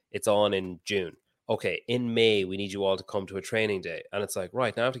Depth, it's on in June. Okay, in May, we need you all to come to a training day. And it's like,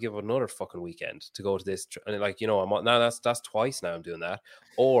 right, now I have to give up another fucking weekend to go to this. And like, you know, now that's twice now I'm doing that.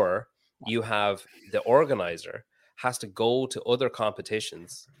 Or you have the organizer has to go to other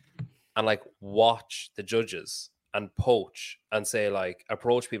competitions and like watch the judges and poach and say, like,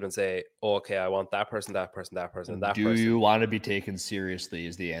 approach people and say, oh, okay, I want that person, and that person. Do you want to be taken seriously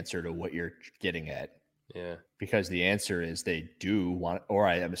is the answer to what you're getting at. Yeah. Because the answer is they do want, or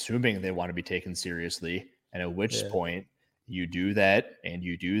I am assuming they want to be taken seriously. And at which point you do that and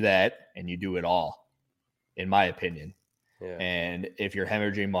you do that and you do it all, in my opinion. Yeah. And if you're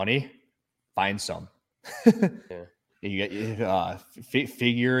hemorrhaging money, find some. Yeah. You get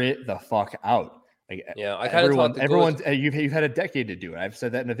figure it the fuck out. Like, yeah, I kind of thought everyone, you've had a decade to do it. I've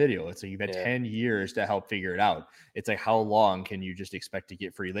said that in a video. It's like you've had Yeah. 10 years to help figure it out. It's like, how long can you just expect to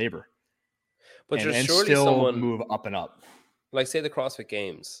get free labor? But and there's surely still someone move up and up. like, say the CrossFit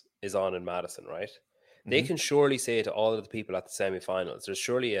Games is on in Madison, right? They can surely say to all of the people at the semifinals, there's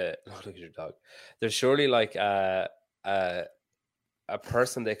surely look at your dog. There's surely like a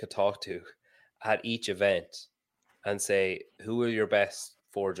person they could talk to at each event and say, who are your best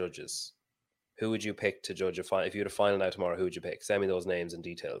 4 judges? Who would you pick to judge a final? If you had a final now tomorrow, who would you pick? Send me those names and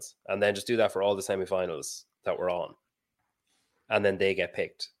details. And then just do that for all the semifinals that we're on. And then they get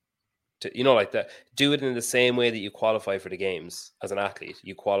picked. Like that. Do it in the same way that you qualify for the games as an athlete.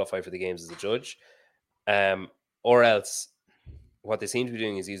 You qualify for the games as a judge. Or else what they seem to be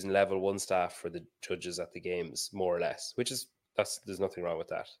doing is using level 1 staff for the judges at the games, more or less, which is, there's nothing wrong with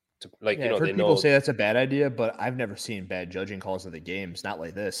that. I've heard people say that's a bad idea, but I've never seen bad judging calls of the games, not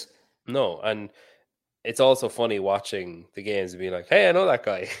like this. No, and it's also funny watching the games and being like, hey, I know that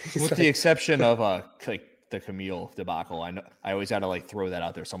guy. With the exception of like the Camille debacle. I know I always got to like throw that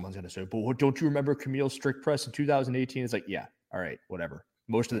out there. Someone's going to say, but don't you remember Camille's strict press in 2018? It's like, yeah, all right, whatever.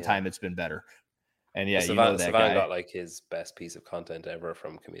 Most of the time it's been better. And yeah, Savan got like his best piece of content ever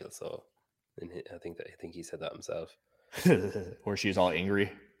from Camille. So I think he said that himself. Where she's all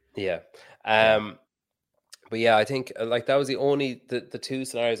angry. Yeah. But yeah, I think like that was the 2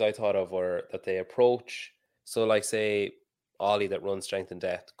 scenarios I thought of were that they approach. So like say Ollie that runs Strength and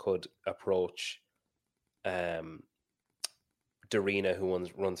Death could approach Darina who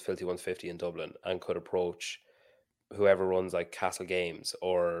runs Filthy 150 in Dublin, and could approach whoever runs like Castle Games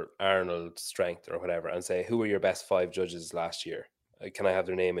or Arnold Strength or whatever and say, who were your best 5 judges last year? Can I have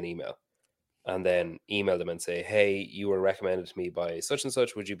their name and email? And then email them and say, hey, you were recommended to me by such and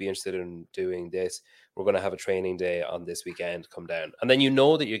such. Would you be interested in doing this? We're going to have a training day on this weekend. Come down. And then you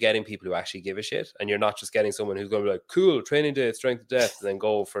know that you're getting people who actually give a shit, and you're not just getting someone who's going to be like, cool, training day, Strength to Death, and then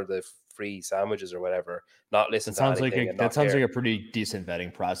go for the free sandwiches or whatever, not listen to anything. That sounds like a pretty decent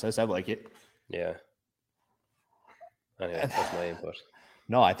vetting process. I like it. Yeah. Anyway, that's my input.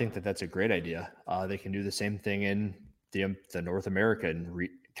 No, I think that's a great idea. They can do the same thing in the North American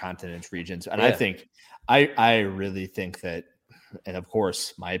continents, regions. And I think, I really think that, and of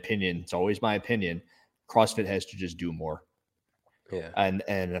course, my opinion, it's always my opinion, CrossFit has to just do more. Yeah. And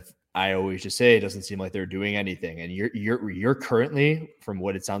if I always just say, it doesn't seem like they're doing anything. And you're currently, from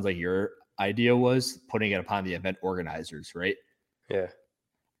what it sounds like your idea was, putting it upon the event organizers, right? Yeah.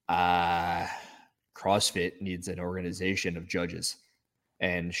 CrossFit needs an organization of judges.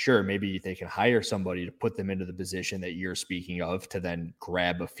 And sure, maybe they can hire somebody to put them into the position that you're speaking of to then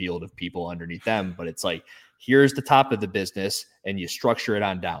grab a field of people underneath them. But it's like, here's the top of the business and you structure it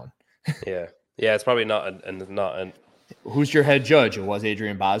on down. Yeah. Yeah. It's probably not who's your head judge? It was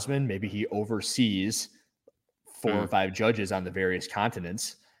Adrian Bosman. Maybe he oversees 4 or 5 judges on the various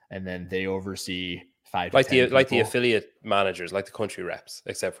continents, and then they oversee 5 like the affiliate managers, like the country reps,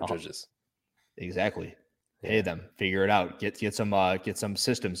 except for judges. Exactly. Pay them, figure it out, get some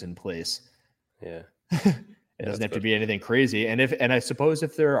systems in place. Yeah. It doesn't have to be anything crazy. And I suppose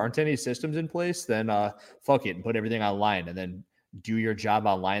if there aren't any systems in place, then fuck it and put everything online, and then do your job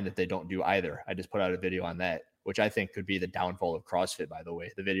online that they don't do either. I just put out a video on that, which I think could be the downfall of CrossFit, by the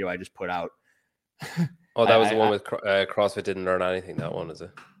way. The video I just put out. Oh, that was the one with CrossFit didn't learn anything. That one, is it?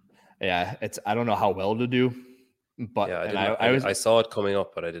 Yeah, I don't know how well to do, but yeah, I saw it coming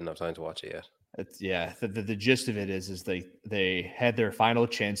up, but I didn't have time to watch it yet. The gist of it is they had their final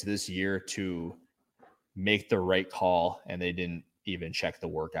chance this year to make the right call, and they didn't even check the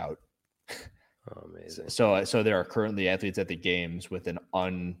workout. Oh, amazing. So there are currently athletes at the games with an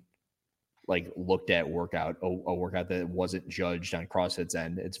looked at workout, a workout that wasn't judged on CrossFit's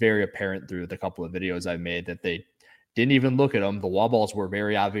end. It's very apparent through the couple of videos I've made that they didn't even look at them. The wall balls were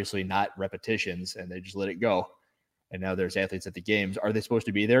very obviously not repetitions, and they just let it go. And now there's athletes at the games. Are they supposed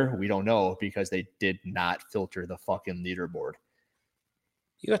to be there? We don't know, because they did not filter the fucking leaderboard.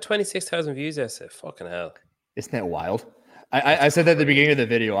 You got 26,000 views yesterday. Fucking hell. Isn't that wild? I said that at the beginning of the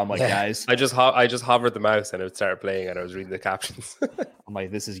video. I'm like, guys. I just hovered the mouse and it started playing, and I was reading the captions. I'm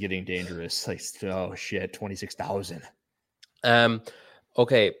like, this is getting dangerous. Like, oh shit, 26,000.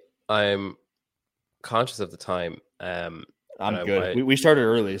 Okay. I'm conscious of the time. I'm good. We started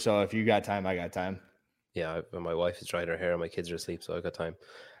early, so if you got time, I got time. Yeah, my wife is drying her hair and my kids are asleep, so I got time.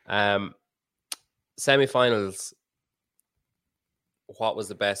 Semi-finals. What was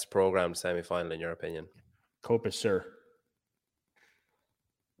the best programmed semi-final in your opinion? Copa Sur.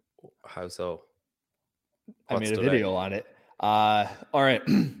 How so? I made a video on it. All right.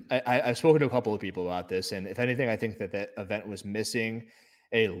 I've spoken to a couple of people about this, and if anything, I think that event was missing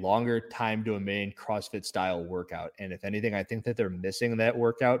a longer time domain CrossFit style workout. And if anything, I think that they're missing that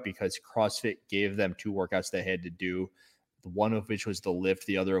workout because CrossFit gave them 2 workouts they had to do, one of which was the lift,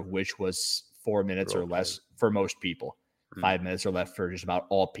 the other of which was 4 minutes or less for most people, 5 minutes or less for just about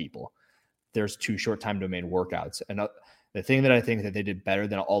all people. There's 2 short time domain workouts. And the thing that I think that they did better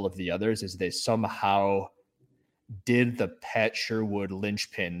than all of the others is they somehow did the Pat Sherwood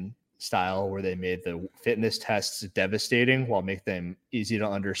linchpin style where they made the fitness tests devastating while make them easy to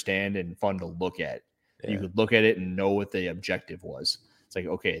understand and fun to look at. Yeah. You could look at it and know what the objective was. It's like,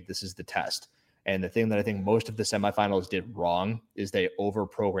 okay, this is the test. And the thing that I think most of the semifinals did wrong is they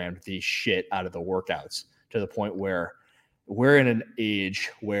over-programmed the shit out of the workouts to the point where we're in an age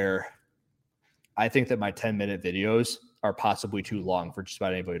where I think that my 10-minute videos are possibly too long for just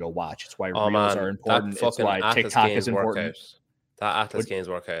about anybody to watch. It's why reels are important. It's why TikTok is important. That Atlas Games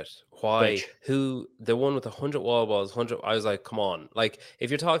workout. Why? Which? Who? The one with 100 wall balls, 100. I was like, come on. Like, if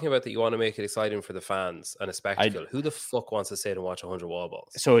you're talking about that, you want to make it exciting for the fans and a spectacle. Who the fuck wants to sit and watch 100 wall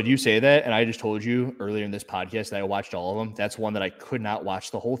balls? So you say that, and I just told you earlier in this podcast that I watched all of them. That's one that I could not watch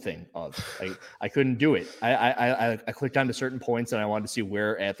the whole thing of. I couldn't do it. I clicked on to certain points, and I wanted to see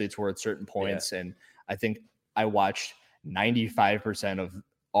where athletes were at certain points, and I think I watched 95% of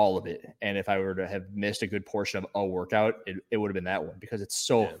all of it. And if I were to have missed a good portion of a workout, it would have been that one because it's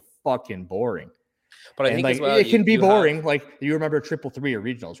so fucking boring. But I think like, as well, it can be boring. Like you remember 333 or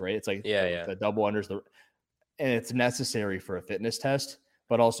regionals, right? It's like the double unders, and it's necessary for a fitness test.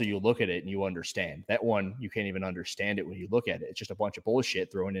 But also you look at it and you understand that one. You can't even understand it when you look at it. It's just a bunch of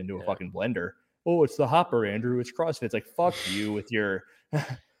bullshit thrown into a fucking blender. Oh, it's the hopper, Andrew. It's CrossFit. It's like fuck you with your.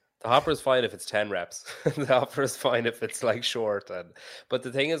 The hopper is fine if it's 10 reps. The hopper is fine if it's like short. But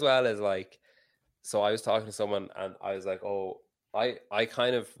the thing as well is like, so I was talking to someone and I was like, oh, I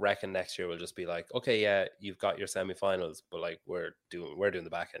kind of reckon next year we'll just be like, okay, yeah, you've got your semifinals, but like we're doing the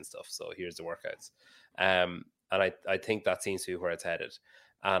back end stuff. So here's the workouts. And I think that seems to be where it's headed.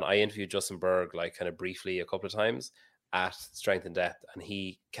 And I interviewed Justin Berg like kind of briefly a couple of times at Strength and Depth, and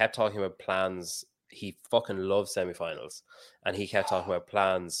he kept talking about plans. He fucking loves semifinals, and he kept talking about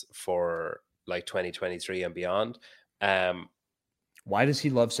plans for like 2023 and beyond. Why does he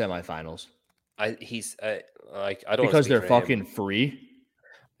love semifinals? He's like, I don't, because they're fucking free.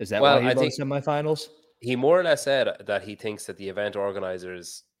 Is that why he loves semifinals? He more or less said that he thinks that the event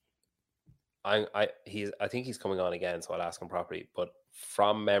organizers. I think he's coming on again, so I'll ask him properly. But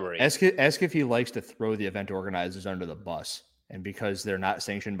from memory, ask if he likes to throw the event organizers under the bus. And because they're not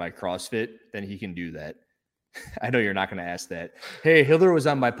sanctioned by CrossFit, then he can do that. I know you're not going to ask that. Hey, Hitler was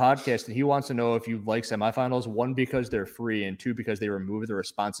on my podcast, and he wants to know if you like semifinals. 1, because they're free, and 2, because they remove the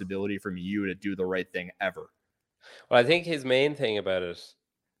responsibility from you to do the right thing ever. Well, I think his main thing about it,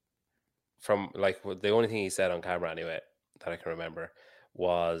 from like the only thing he said on camera anyway, that I can remember,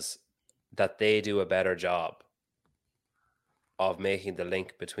 was that they do a better job of making the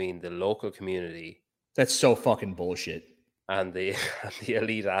link between the local community. That's so fucking bullshit. And the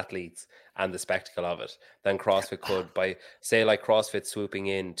elite athletes and the spectacle of it than CrossFit could by, say, like CrossFit swooping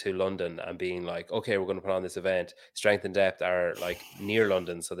in to London and being like, okay, we're going to put on this event. Strength and Depth are like near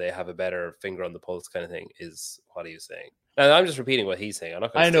London, so they have a better finger on the pulse kind of thing, is what he was saying. And I'm just repeating what he's saying.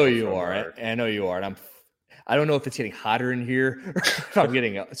 I know you are. I know you are. And I don't know if it's getting hotter in here or if I'm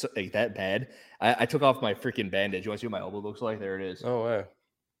getting like that bad. I took off my freaking bandage. You want to see what my elbow looks like? There it is. Oh, wow.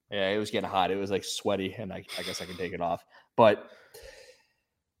 Yeah, it was getting hot. It was like sweaty, and I guess I can take it off. But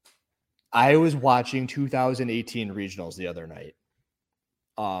I was watching 2018 regionals the other night,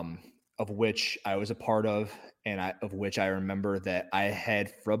 of which I was a part of, and of which I remember that I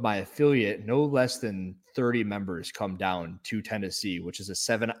had from my affiliate no less than 30 members come down to Tennessee, which is a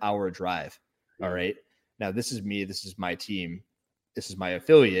 7-hour drive. Mm-hmm. All right. Now, this is me. This is my team. This is my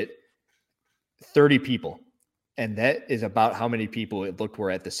affiliate. 30 people. And that is about how many people it looked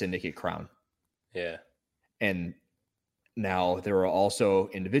were at the Syndicate Crown. Yeah. And now there are also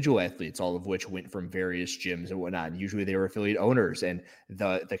individual athletes, all of which went from various gyms and whatnot. And usually they were affiliate owners. And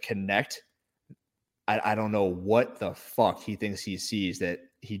the connect, I don't know what the fuck he thinks he sees that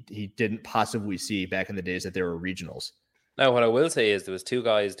he didn't possibly see back in the days that there were regionals. Now, what I will say is there was 2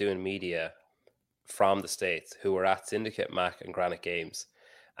 guys doing media from the States who were at Syndicate, MAC, and Granite Games.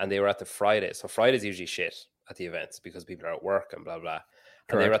 And they were at the Friday. So Friday's usually shit at the events because people are at work and blah, blah. And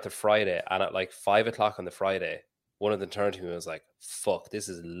Correct. They were at the Friday, and at like 5 o'clock on the Friday, one of them turned to me and was like, fuck, this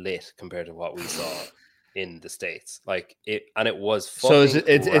is lit compared to what we saw in the States. Like it, and it was So fucking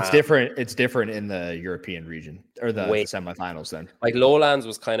it's different. It's different in the European region or the way. semifinals then. Like Lowlands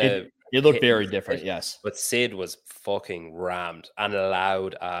was kind of It looked very different, yes. But Sid was fucking rammed and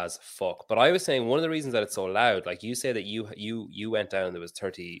loud as fuck. But I was saying one of the reasons that it's so loud, like you say that you went down, there was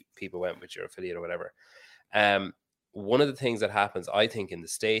 30 people went with your affiliate or whatever. One of the things that happens, I think, in the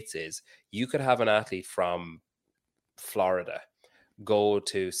States is you could have an athlete from Florida go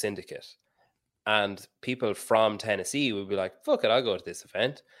to Syndicate, and people from Tennessee will be like, fuck it, I'll go to this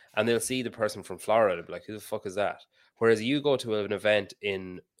event. And they'll see the person from Florida and be like, who the fuck is that? Whereas you go to an event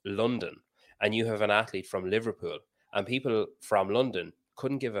in London and you have an athlete from Liverpool, and people from London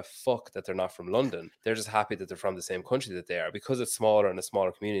couldn't give a fuck that they're not from London. They're just happy that they're from the same country that they are, because it's smaller and a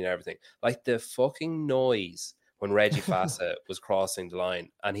smaller community and everything. Like the fucking noise when Reggie Fassa was crossing the line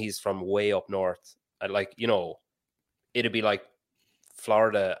and he's from way up north, and like, you know, it'd be like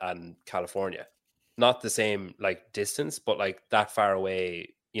Florida and California, not the same like distance, but like that far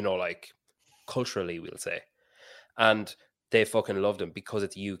away, you know, like culturally, we'll say. And they fucking loved him because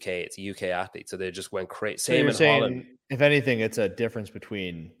it's UK. It's a UK athlete, so they just went crazy. So Same you're in saying, Holland. if anything, it's a difference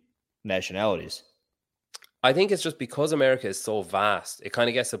between nationalities. I think it's just because America is so vast, it kind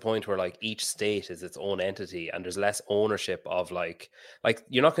of gets to the point where like each state is its own entity, and there's less ownership of like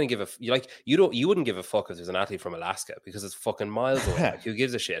you're not going to give you wouldn't give a fuck if there's an athlete from Alaska because it's fucking miles away. Like, who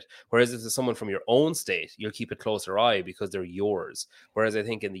gives a shit? Whereas if there's someone from your own state, you'll keep a closer eye because they're yours. Whereas I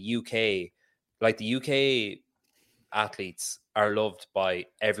think in the UK, like the UK athletes are loved by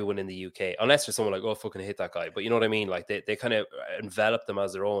everyone in the UK, unless there's someone like, oh, fucking hit that guy. But you know what I mean? Like they kind of envelop them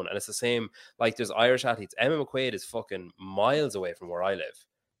as their own. And it's the same, like there's Irish athletes. Emma McQuaid is fucking miles away from where I live,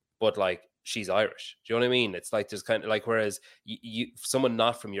 but like she's Irish. Do you know what I mean? It's like there's kind of like, whereas you someone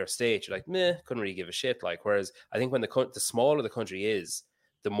not from your state, you're like, meh, couldn't really give a shit. Like, whereas I think when the smaller the country is,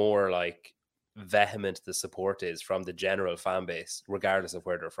 the more like vehement the support is from the general fan base, regardless of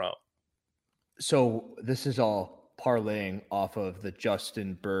where they're from. So this is all parlaying off of the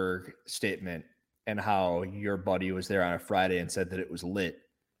Justin Berg statement and how your buddy was there on a Friday and said that it was lit,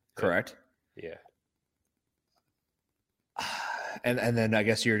 correct? Yeah. And then I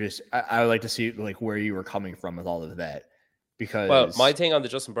guess you're just, I would like to see like where you were coming from with all of that, because well, my thing on the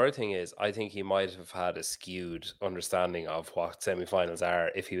Justin Bird thing is I think he might have had a skewed understanding of what semifinals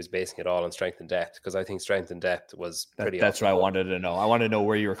are if he was basing it all on strength and depth, because I think strength and depth was pretty. That's what I wanted to know. I want to know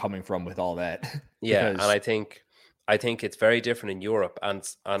where you were coming from with all that. Yeah, and I think it's very different in Europe, and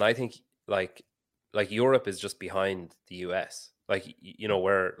I think like Europe is just behind the US. Like, you know,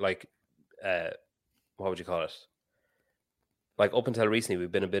 where like what would you call it? Like up until recently,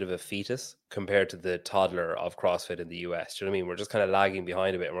 we've been a bit of a fetus compared to the toddler of CrossFit in the US. Do you know what I mean? We're just kind of lagging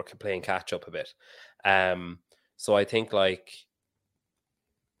behind a bit, and we're playing catch up a bit. So I think like,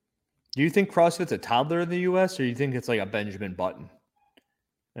 do you think CrossFit's a toddler in the US, or you think it's like a Benjamin Button?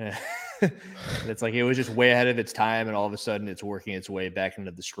 It's like it was just way ahead of its time, and all of a sudden it's working its way back into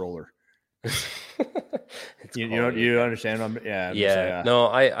the stroller. you understand? Yeah.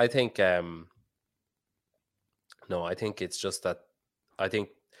 No, I think no, I think it's just that I think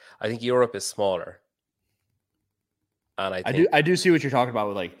Europe is smaller, and I do see what you're talking about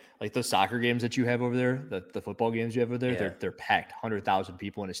with like those soccer games that you have over there, the football games you have over there. Yeah. They're packed, 100,000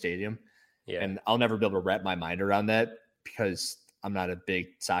 people in a stadium. Yeah, and I'll never be able to wrap my mind around that because I'm not a big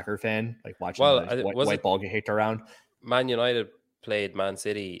soccer fan. Like watching white ball get kicked around. Man United played Man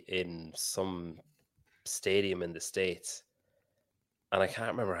City in some stadium in the States, and I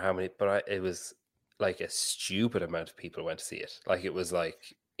can't remember how many, but it was like a stupid amount of people went to see it. Like it was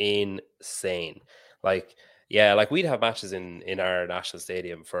like insane. Like, yeah, like we'd have matches in our national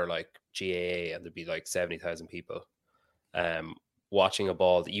stadium for like GAA, and there'd be like 70,000 people watching a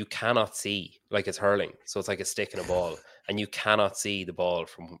ball that you cannot see. Like it's hurling, so it's like a stick and a ball, and you cannot see the ball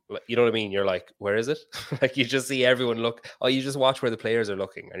from, you know what I mean? You're like, where is it? Like you just see everyone look. Oh, you just watch where the players are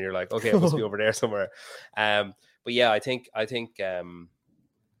looking, and you're like, okay, it must be over there somewhere. But yeah, I think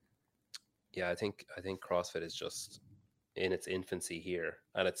CrossFit is just in its infancy here,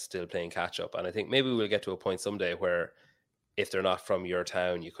 and it's still playing catch up. And I think maybe we'll get to a point someday where if they're not from your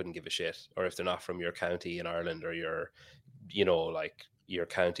town, you couldn't give a shit, or if they're not from your county in Ireland, or your, you know, like your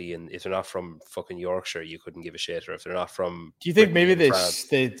county, and if they're not from fucking Yorkshire, you couldn't give a shit, or if they're not from. Do you think maybe do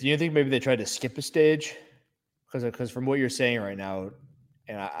you think maybe they tried to skip a stage? Because from what you're saying right now,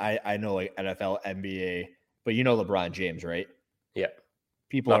 and I know like NFL, NBA, but you know LeBron James, right? Yeah.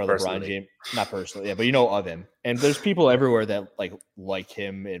 People are LeBron James, not personally, yeah, but you know of him. And there's people everywhere that like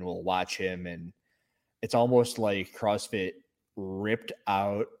him and will watch him. And it's almost like CrossFit ripped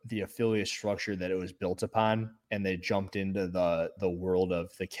out the affiliate structure that it was built upon, and they jumped into the world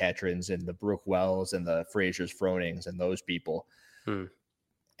of the Catrins and the Brooke Wells and the Frasers Fronings and those people.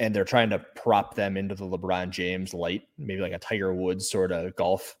 And they're trying to prop them into the LeBron James light, maybe like a Tiger Woods sort of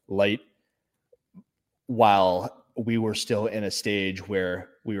golf light, while we were still in a stage where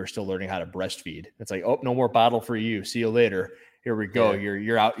we were still learning how to breastfeed. It's like, oh, no more bottle for you. See you later. Here we go. Yeah.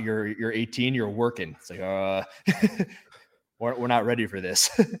 You're out. You're 18. You're working. It's like, we're not ready for this.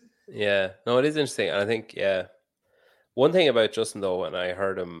 Yeah, no, it is interesting. And I think, one thing about Justin though, when I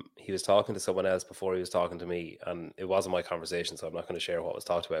heard him, he was talking to someone else before he was talking to me, and it wasn't my conversation, so I'm not going to share what was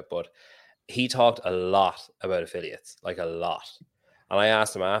talked about, but he talked a lot about affiliates, like a lot. And I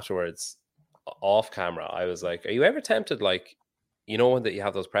asked him afterwards, off camera, I was like, are you ever tempted, like, you know, when that you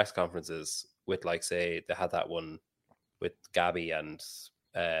have those press conferences with, like, say they had that one with Gabby and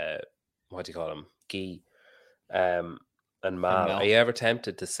what do you call him, Guy, and Mal. Are you ever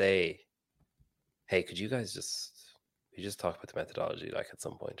tempted to say, hey, could you guys just talk about the methodology, like, at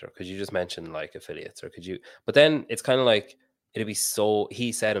some point, or could you just mention, like, affiliates, or could you? But then it's kind of like, it'd be so,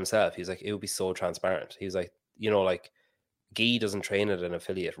 he said himself, he's like, it would be so transparent. He was like, you know, like, Guy doesn't train at an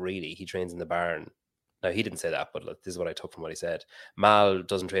affiliate, really. He trains in the barn. Now, he didn't say that, but like, this is what I took from what he said. Mal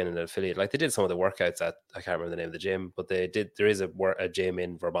doesn't train in an affiliate. Like, they did some of the workouts at, I can't remember the name of the gym, but there is a gym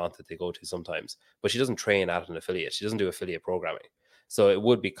in Vermont that they go to sometimes, but she doesn't train at an affiliate. She doesn't do affiliate programming. So it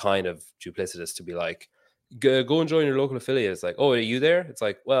would be kind of duplicitous to be like, go and join your local affiliate. It's like, oh, are you there? It's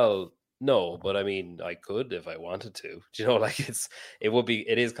like, well, no, but I mean, I could if I wanted to. Do you know, like,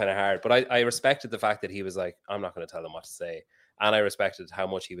 it is kind of hard. But I respected the fact that he was like, I'm not going to tell them what to say. And I respected how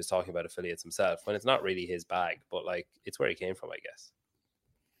much he was talking about affiliates himself, when it's not really his bag, but like, it's where he came from, I guess.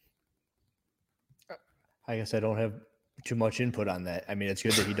 I guess I don't have too much input on that. I mean, it's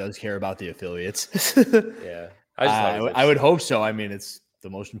good that he does care about the affiliates. Yeah. I would hope so. I mean, it's the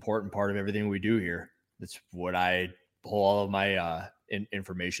most important part of everything we do here. That's what I pull all of my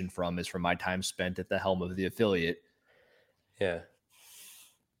information from, is from my time spent at the helm of the affiliate. Yeah.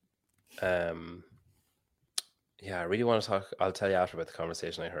 Yeah, I really want to talk. I'll tell you after about the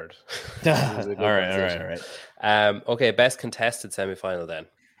conversation I heard. All right. Okay, best contested semifinal then.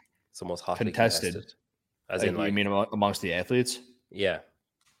 It's the most hotly contested. As in, like, you mean amongst the athletes? Yeah.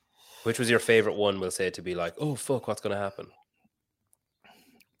 Which was your favorite one, we'll say, to be like, oh, fuck, what's going to happen?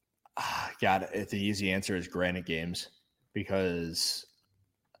 God, the easy answer is Granite Games, because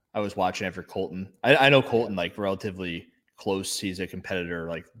I was watching after Colton. I know Colton, like, relatively close. He's a competitor,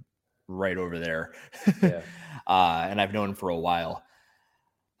 like, right over there. Yeah. And I've known him for a while.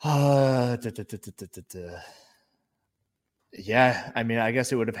 Yeah, I mean, I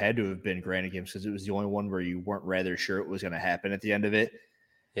guess it would have had to have been Granite Games, because it was the only one where you weren't rather sure it was going to happen at the end of it.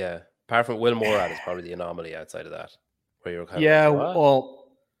 Yeah. Apart from Will Morad is probably the anomaly outside of that, where you're kind of like, well,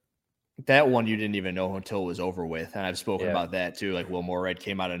 that one you didn't even know until it was over with. And I've spoken about that too. Like, Will Morad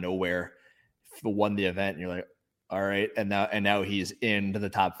came out of nowhere, won the event, and you're like, all right. And now he's into the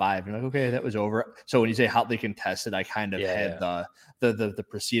top 5. You're like, okay, that was over. So when you say hotly contested, I kind of had the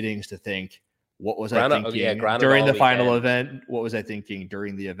proceedings to think, what was I thinking during the final event? What was I thinking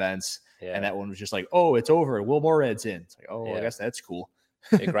during the events? Yeah. And that one was just like, oh, it's over. Will Morad's in. It's like, oh, I guess that's cool.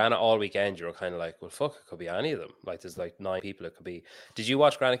 Granite all weekend, you were kind of like, well, fuck, it could be any of them. Like, there's like 9 people it could be. Did you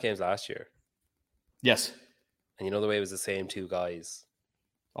watch Granite Games last year? Yes. And you know the way it was the same 2 guys?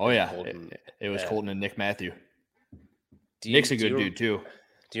 Oh, yeah. It was Colton and Nick Matthew. Nick's a good dude, too.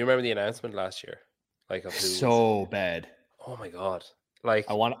 Do you remember the announcement last year? Like, of so bad. Oh, my God. Like,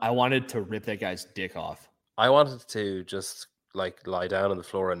 I wanted to rip that guy's dick off. I wanted to just, like, lie down on the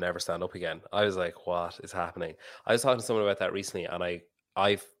floor and never stand up again. I was like, what is happening? I was talking to someone about that recently, and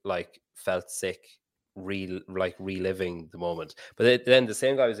I've like felt sick reliving the moment. But then the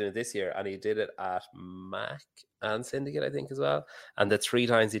same guy was doing it this year, and he did it at Mac and Syndicate, I think, as well. And the 3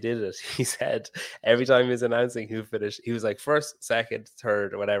 times he did it, he said every time he was announcing who finished, he was like first, second,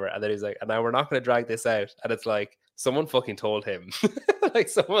 third, or whatever. And then he's like, and now we're not going to drag this out. And it's like, someone fucking told him. Like,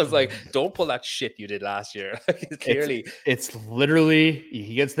 someone's like, don't pull that shit you did last year. Like, clearly, it's literally,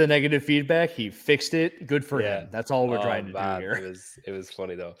 he gets the negative feedback, he fixed it, good for him. That's all we're trying to do here. It was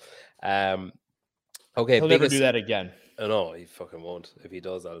funny though. Okay, he'll never do that again. Oh, no, he fucking won't. If he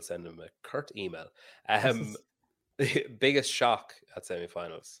does, I'll send him a curt email. Biggest shock at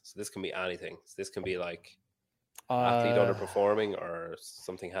semifinals. So this can be anything. So this can be like athlete underperforming, or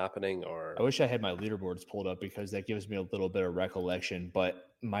something happening, or I wish I had my leaderboards pulled up, because that gives me a little bit of recollection.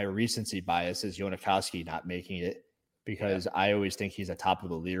 But my recency bias is Jonakowski not making it, because I always think he's a top of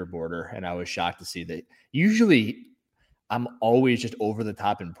the leaderboarder, and I was shocked to see that. Usually, I'm always just over the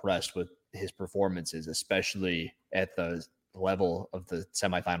top impressed with his performances, especially at the level of the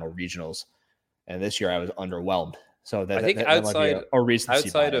semifinal regionals. And this year I was underwhelmed. So I think that might be a recency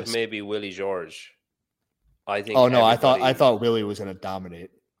outside bias. of maybe Willie George, I think Oh no, I everybody. thought Willie was going to dominate.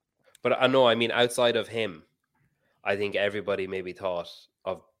 But I know, I mean, outside of him, I think everybody maybe thought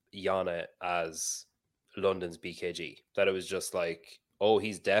of Yana as London's BKG. That it was just like, oh,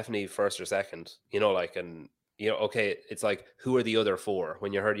 he's definitely first or second, like, and okay, it's like, who are the other four?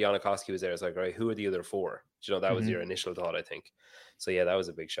 When you heard Janikowski was there, it's like, right, who are the other four? That was your initial thought, I think. So yeah, that was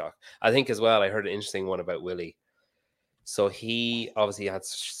a big shock. I think as well, I heard an interesting one about Willie. So he obviously had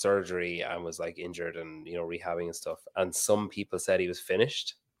surgery and was like injured and rehabbing and stuff. And some people said he was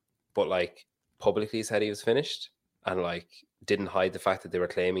finished, but like publicly said he was finished, and like didn't hide the fact that they were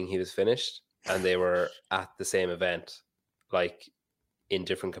claiming he was finished, and they were at the same event, like in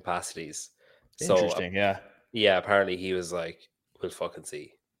different capacities. Interesting, so yeah, apparently he was like, we'll fucking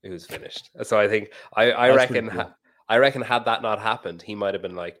see who's finished. So I think I reckon cool. I reckon had that not happened, he might have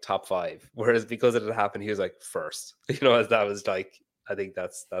been like top 5. Whereas because it had happened, he was like first. As that was like, I think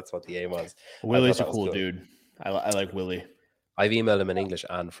that's what the aim was. Willie's a cool dude. I like Willie. I've emailed him in English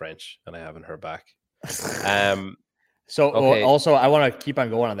and French, and I haven't heard back. So okay. Also, I want to keep on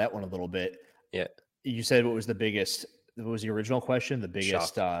going on that one a little bit. Yeah. You said what was the original question? The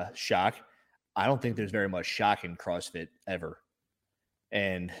biggest shock? I don't think there's very much shock in CrossFit ever.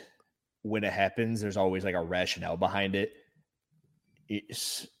 And when it happens, there's always like a rationale behind it.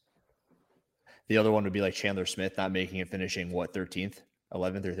 The other one would be like Chandler Smith not making it, finishing 11th or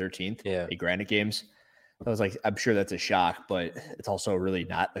 13th at Granite Games. I was like, I'm sure that's a shock, but it's also really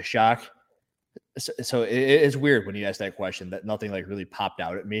not a shock. So it's weird when you ask that question that nothing like really popped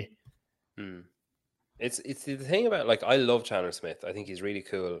out at me. It's the thing about, like, I love Chandler Smith. I think he's really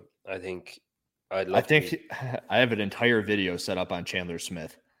cool. I think I have an entire video set up on Chandler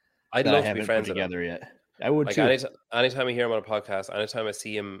Smith. I'd love to be friends with him. Together yet. I would like, too. Anytime I hear him on a podcast, anytime I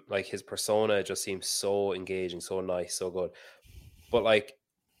see him, like, his persona just seems so engaging, so nice, so good. But like,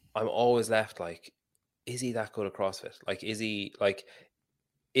 I'm always left like, is he that good at CrossFit? Like, is he like,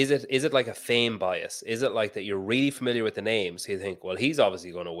 is it like a fame bias? Is it like that you're really familiar with the name, so you think, well, he's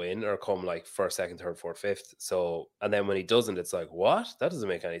obviously going to win or come like first, second, third, fourth, fifth. So, and then when he doesn't, it's like, what? That doesn't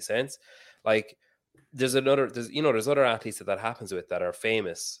make any sense. Like, there's other athletes that happens with that are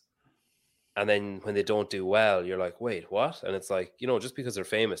famous, and then when they don't do well, you're like, wait, what? And it's like, just because they're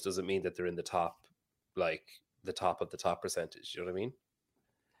famous doesn't mean that they're in the top, like the top of the top percentage. You know what I mean?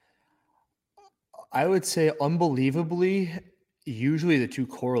 I would say unbelievably, usually the two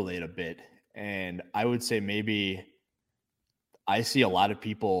correlate a bit. And I would say maybe I see a lot of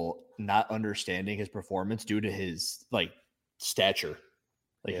people not understanding his performance due to his like stature.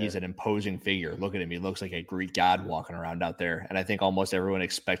 Like, he's an imposing figure. Look at him. He looks like a Greek god walking around out there. And I think almost everyone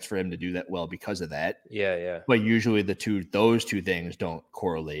expects for him to do that well because of that. Yeah. But usually those two things don't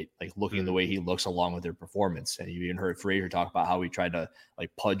correlate, like looking the way he looks along with their performance. And you even heard Fraser talk about how he tried to like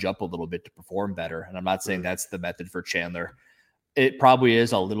pudge up a little bit to perform better. And I'm not saying that's the method for Chandler. It probably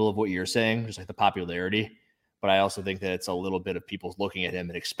is a little of what you're saying, just like the popularity. But I also think that it's a little bit of people looking at him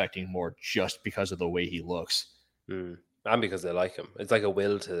and expecting more just because of the way he looks. And because they like him. It's like a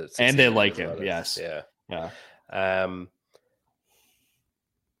will to succeed. And they like him, well. Yes. Yeah.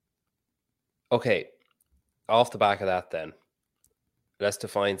 Okay. Off the back of that then, let's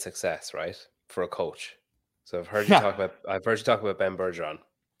define success, right? For a coach. So I've heard you talk about Ben Bergeron.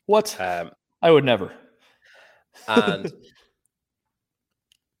 What? I would never. And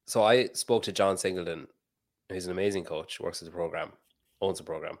so I spoke to John Singleton, who's an amazing coach, works at the program, owns the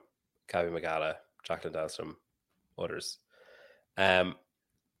program, Cavi Magala, Jacqueline Dahlstrom, others. And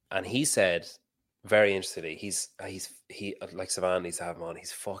he said, very interestingly, he like Savannah needs to have him on.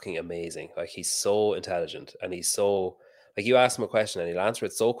 He's fucking amazing. Like, he's so intelligent, and he's so, like, you ask him a question and he'll answer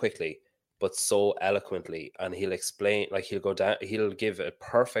it so quickly, but so eloquently, and he'll explain, like, he'll give a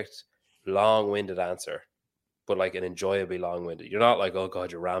perfect long-winded answer, but like an enjoyably long-winded. You're not like, oh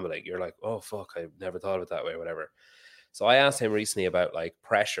god, you're rambling. You're like, oh fuck, I never thought of it that way, or whatever. So I asked him recently about like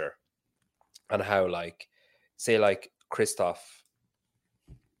pressure, and how, like, say like Christoph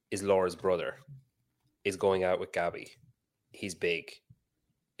is Laura's brother, is going out with Gabby. He's big.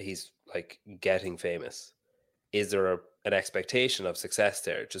 He's like getting famous. Is there an expectation of success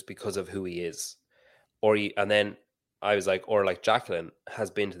there just because of who he is? And then I was like, or like Jacqueline has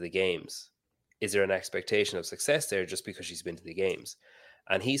been to the games. Is there an expectation of success there just because she's been to the games?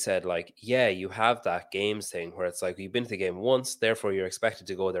 And he said, like, yeah, you have that games thing where it's like, you've been to the game once, therefore you're expected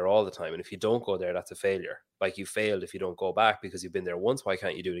to go there all the time. And if you don't go there, that's a failure. Like, you failed if you don't go back because you've been there once. Why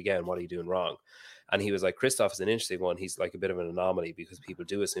can't you do it again? What are you doing wrong? And he was like, Christoph is an interesting one. He's like a bit of an anomaly because people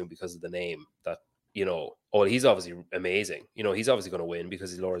do assume because of the name that you know, oh, he's obviously amazing. You know, he's obviously going to win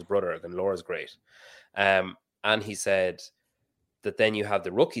because he's Laura's brother and Laura's great. And he said that then you have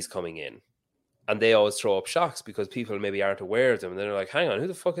the rookies coming in and they always throw up shocks because people maybe aren't aware of them. And they're like, hang on, who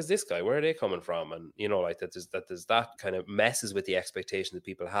the fuck is this guy? Where are they coming from? And, you know, like there's that kind of messes with the expectation that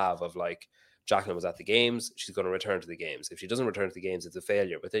people have of like, Jacqueline was at the games, she's going to return to the games. If she doesn't return to the games, it's a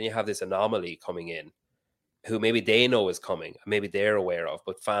failure. But then you have this anomaly coming in who maybe they know is coming, maybe they're aware of,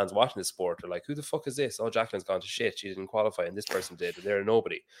 but fans watching the sport are like, who the fuck is this? Oh, Jacqueline's gone to shit. She didn't qualify and this person did, and they're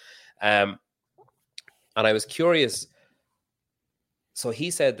nobody. And I was curious. So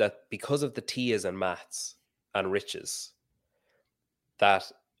he said that because of the Tias and Mats and Riches,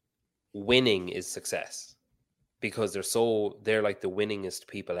 that winning is success because they're like the winningest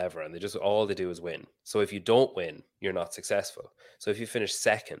people ever, and all they do is win. So if you don't win, you're not successful. So if you finish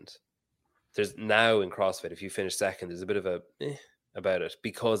second, there's now in CrossFit, if you finish second, there's a bit of a about it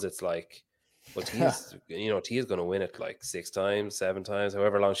because it's like, well, Tia's going to win it like 6 times, 7 times,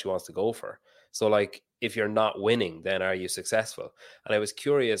 however long she wants to go for. So like, if you're not winning, then are you successful? And I was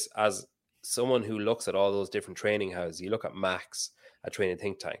curious, as someone who looks at all those different training houses, you look at Max at Training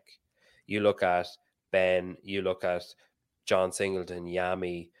Think Tank, you look at Ben, you look at John Singleton,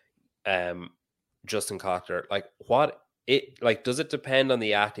 Yami, Justin Cotter, like does it depend on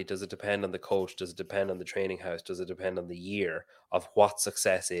the athlete? Does it depend on the coach? Does it depend on the training house? Does it depend on the year of what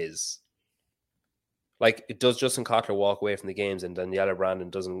success is? Like, does Justin Cotter walk away from the games and Daniela Brandon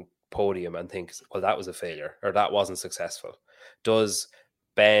doesn't podium and thinks, well, that was a failure or that wasn't successful? Does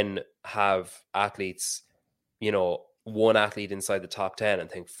Ben have athletes, you know, one athlete inside the top 10 and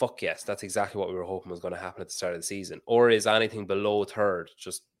think, fuck yes, that's exactly what we were hoping was going to happen at the start of the season? Or is anything below third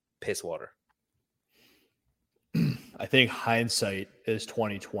just piss water? I think hindsight is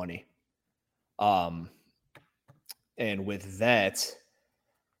 2020. And with that,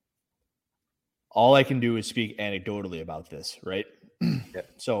 all I can do is speak anecdotally about this, right? Yep.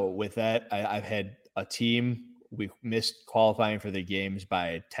 So with that, I've had a team, we missed qualifying for the games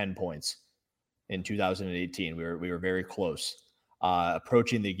by 10 points in 2018. We were very close.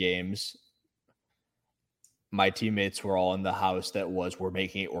 Approaching the games, my teammates were all in the house that was, we're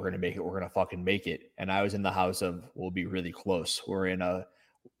making it, we're going to make it, we're going to fucking make it. And I was in the house of, we'll be really close. We're in a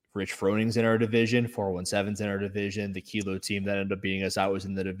Rich Froning's in our division, 417's in our division. The Kilo team that ended up beating us out was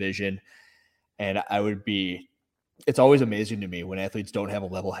in the division. And it's always amazing to me when athletes don't have a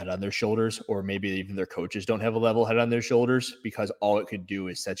level head on their shoulders, or maybe even their coaches don't have a level head on their shoulders, because all it could do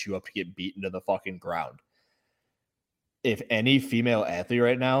is set you up to get beaten to the fucking ground. If any female athlete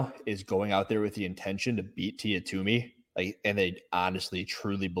right now is going out there with the intention to beat Tia Toomey, and they honestly,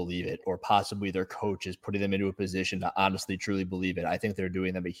 truly believe it, or possibly their coach is putting them into a position to honestly, truly believe it, I think they're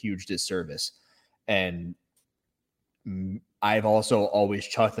doing them a huge disservice. And I've also always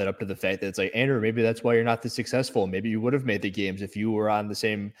chalked that up to the fact that it's like, Andrew, maybe that's why you're not this successful. Maybe you would have made the games if you were on the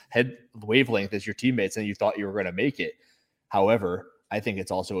same head wavelength as your teammates and you thought you were going to make it. However, I think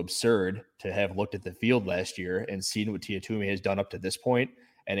it's also absurd to have looked at the field last year and seen what Tia Toomey has done up to this point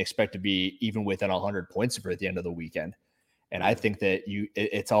and expect to be even within 100 points of her at the end of the weekend. And I think that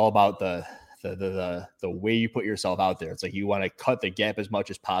it's all about the way you put yourself out there. It's like you want to cut the gap as much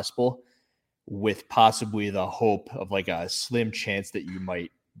as possible, with possibly the hope of like a slim chance that you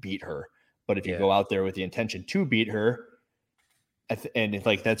might beat her. But if you go out there with the intention to beat her, and it's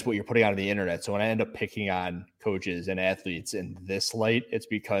like, that's what you're putting out on the internet. So when I end up picking on coaches and athletes in this light, it's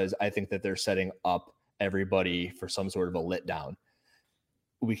because I think that they're setting up everybody for some sort of a letdown.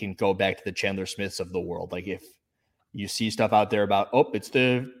 We can go back to the Chandler Smiths of the world. Like, if you see stuff out there about,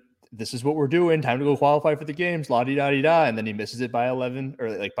 this is what we're doing, time to go qualify for the games, la-di-da-di-da, and then he misses it by 11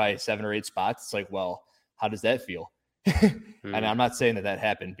 or like by 7 or 8 spots. It's like, well, how does that feel? And I'm not saying that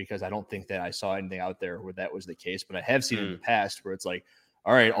happened, because I don't think that I saw anything out there where that was the case, but I have seen it in the past where it's like,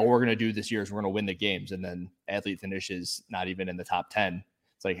 all right, all we're going to do this year is we're going to win the games. And then athlete finishes not even in the top 10.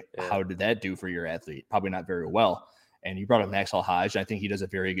 It's like, how did that do for your athlete? Probably not very well. And you brought up Maxwell Hodge. And I think he does a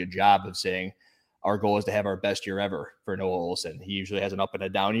very good job of saying, our goal is to have our best year ever for Noah Olson. He usually has an up and a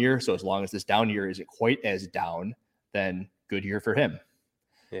down year. So as long as this down year isn't quite as down, then good year for him.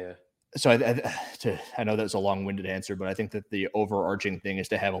 Yeah. So I know that's a long-winded answer, but I think that the overarching thing is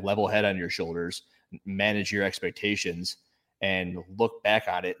to have a level head on your shoulders, manage your expectations, and look back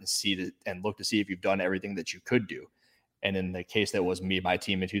on it and look to see if you've done everything that you could do. And in the case that was me, my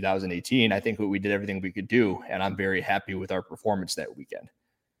team in 2018, I think we did everything we could do, and I'm very happy with our performance that weekend.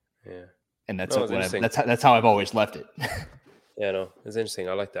 Yeah. And that's how I've always left it. Yeah, no, it's interesting.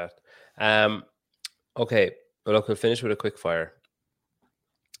 I like that. Okay, well, look, we'll finish with a quick fire.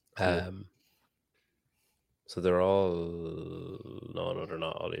 Cool. So they're all no, they're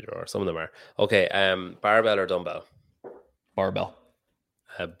not all either or. Some of them are. Okay, barbell or dumbbell? Barbell.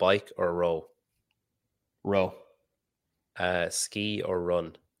 Bike or row? Row. Ski or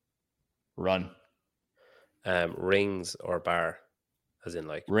run? Run. Rings or bar? As in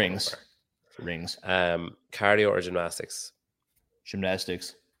like Rings. bar. Rings. Cardio or gymnastics?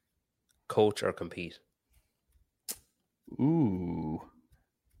 Gymnastics. Coach or compete? Ooh.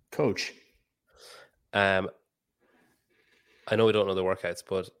 Coach. I know we don't know the workouts,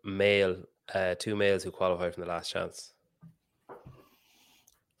 but two males who qualify from the last chance.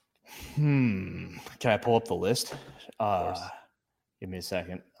 Can I pull up the list? Give me a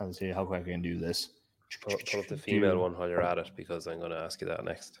second. I'll see how quick I can do this. Pull up the female one while you're at it, because I'm going to ask you that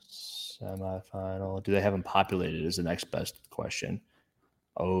next. Semifinal. Do they have them populated? Is the next best question.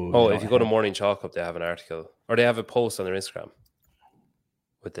 If you go to Morning Chalk Up, they have an article, or they have a post on their Instagram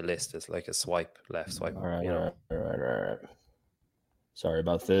with the list. It's like a swipe left, swipe. All right. Sorry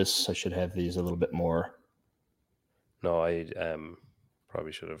about this. I should have these a little bit more. No, I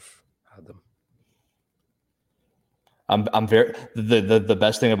probably should have had them. I'm very the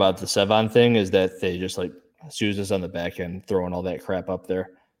best thing about the Sevan thing is that they just like Sousa's on the back end throwing all that crap up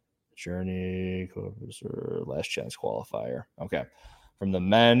there. Journey, last chance qualifier. Okay. From the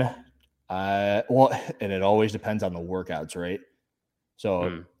men, and it always depends on the workouts, right?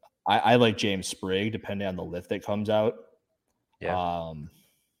 So I like James Sprigg, depending on the lift that comes out. Yeah.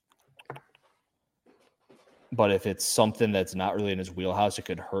 But if it's something that's not really in his wheelhouse, it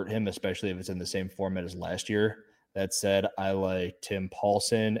could hurt him, especially if it's in the same format as last year. That said, I like Tim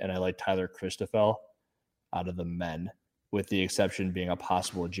Paulson and I like Tyler Christoffel out of the men, with the exception being a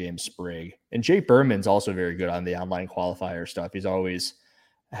possible James Sprigg. And Jake Berman's also very good on the online qualifier stuff. He's always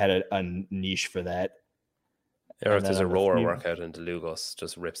had a niche for that. Or if there's a rower workout in DeLugos,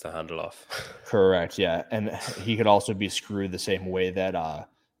 just rips the handle off. Correct, yeah. And he could also be screwed the same way that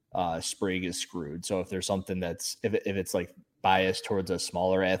Sprigg is screwed. So if there's something that's if it's like biased towards a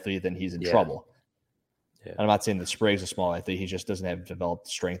smaller athlete, then he's in trouble. Yeah. And I'm not saying that Sprague's a small athlete. He just doesn't have developed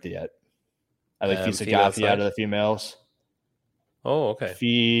strength yet. I like Kisagafi out of the females. Oh, okay.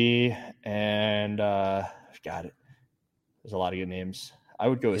 Fee and got it. There's a lot of good names. I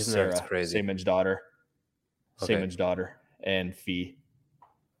would go with Sarah, Seaman's daughter. Okay. Seaman's daughter and Fee.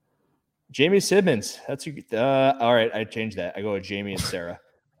 Jamie Simmons. That's all right. I changed that. I go with Jamie and Sarah.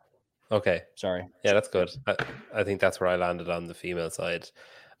 Okay. Sorry. Yeah, that's good. I think that's where I landed on the female side.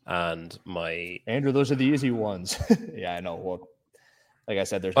 And Andrew, those are the easy ones. Yeah, I know. Well, like I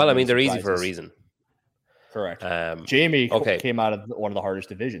said, they're easy for a reason. Correct. Jamie came out of one of the hardest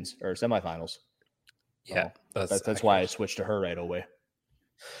divisions or semifinals. Yeah, that's why I switched to her right away.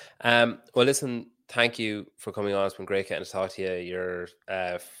 Well, listen, thank you for coming on. It's been great getting to talk to you. You're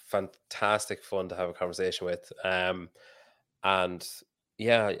fantastic fun to have a conversation with. And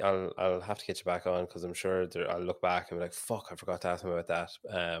yeah, I'll have to get you back on, because I'm sure I'll look back and be like, "Fuck, I forgot to ask him about that."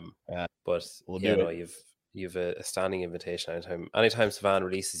 But you've a standing invitation anytime Sevan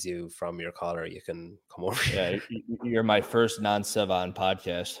releases you from your collar, you can come over. Yeah, you're my first non-Sevan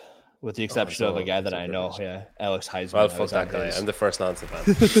podcast, with the exception of a guy that I know. Yeah, Alex Heisman. Well, fuck that guy. I'm the first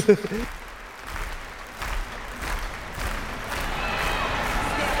non-Sevan.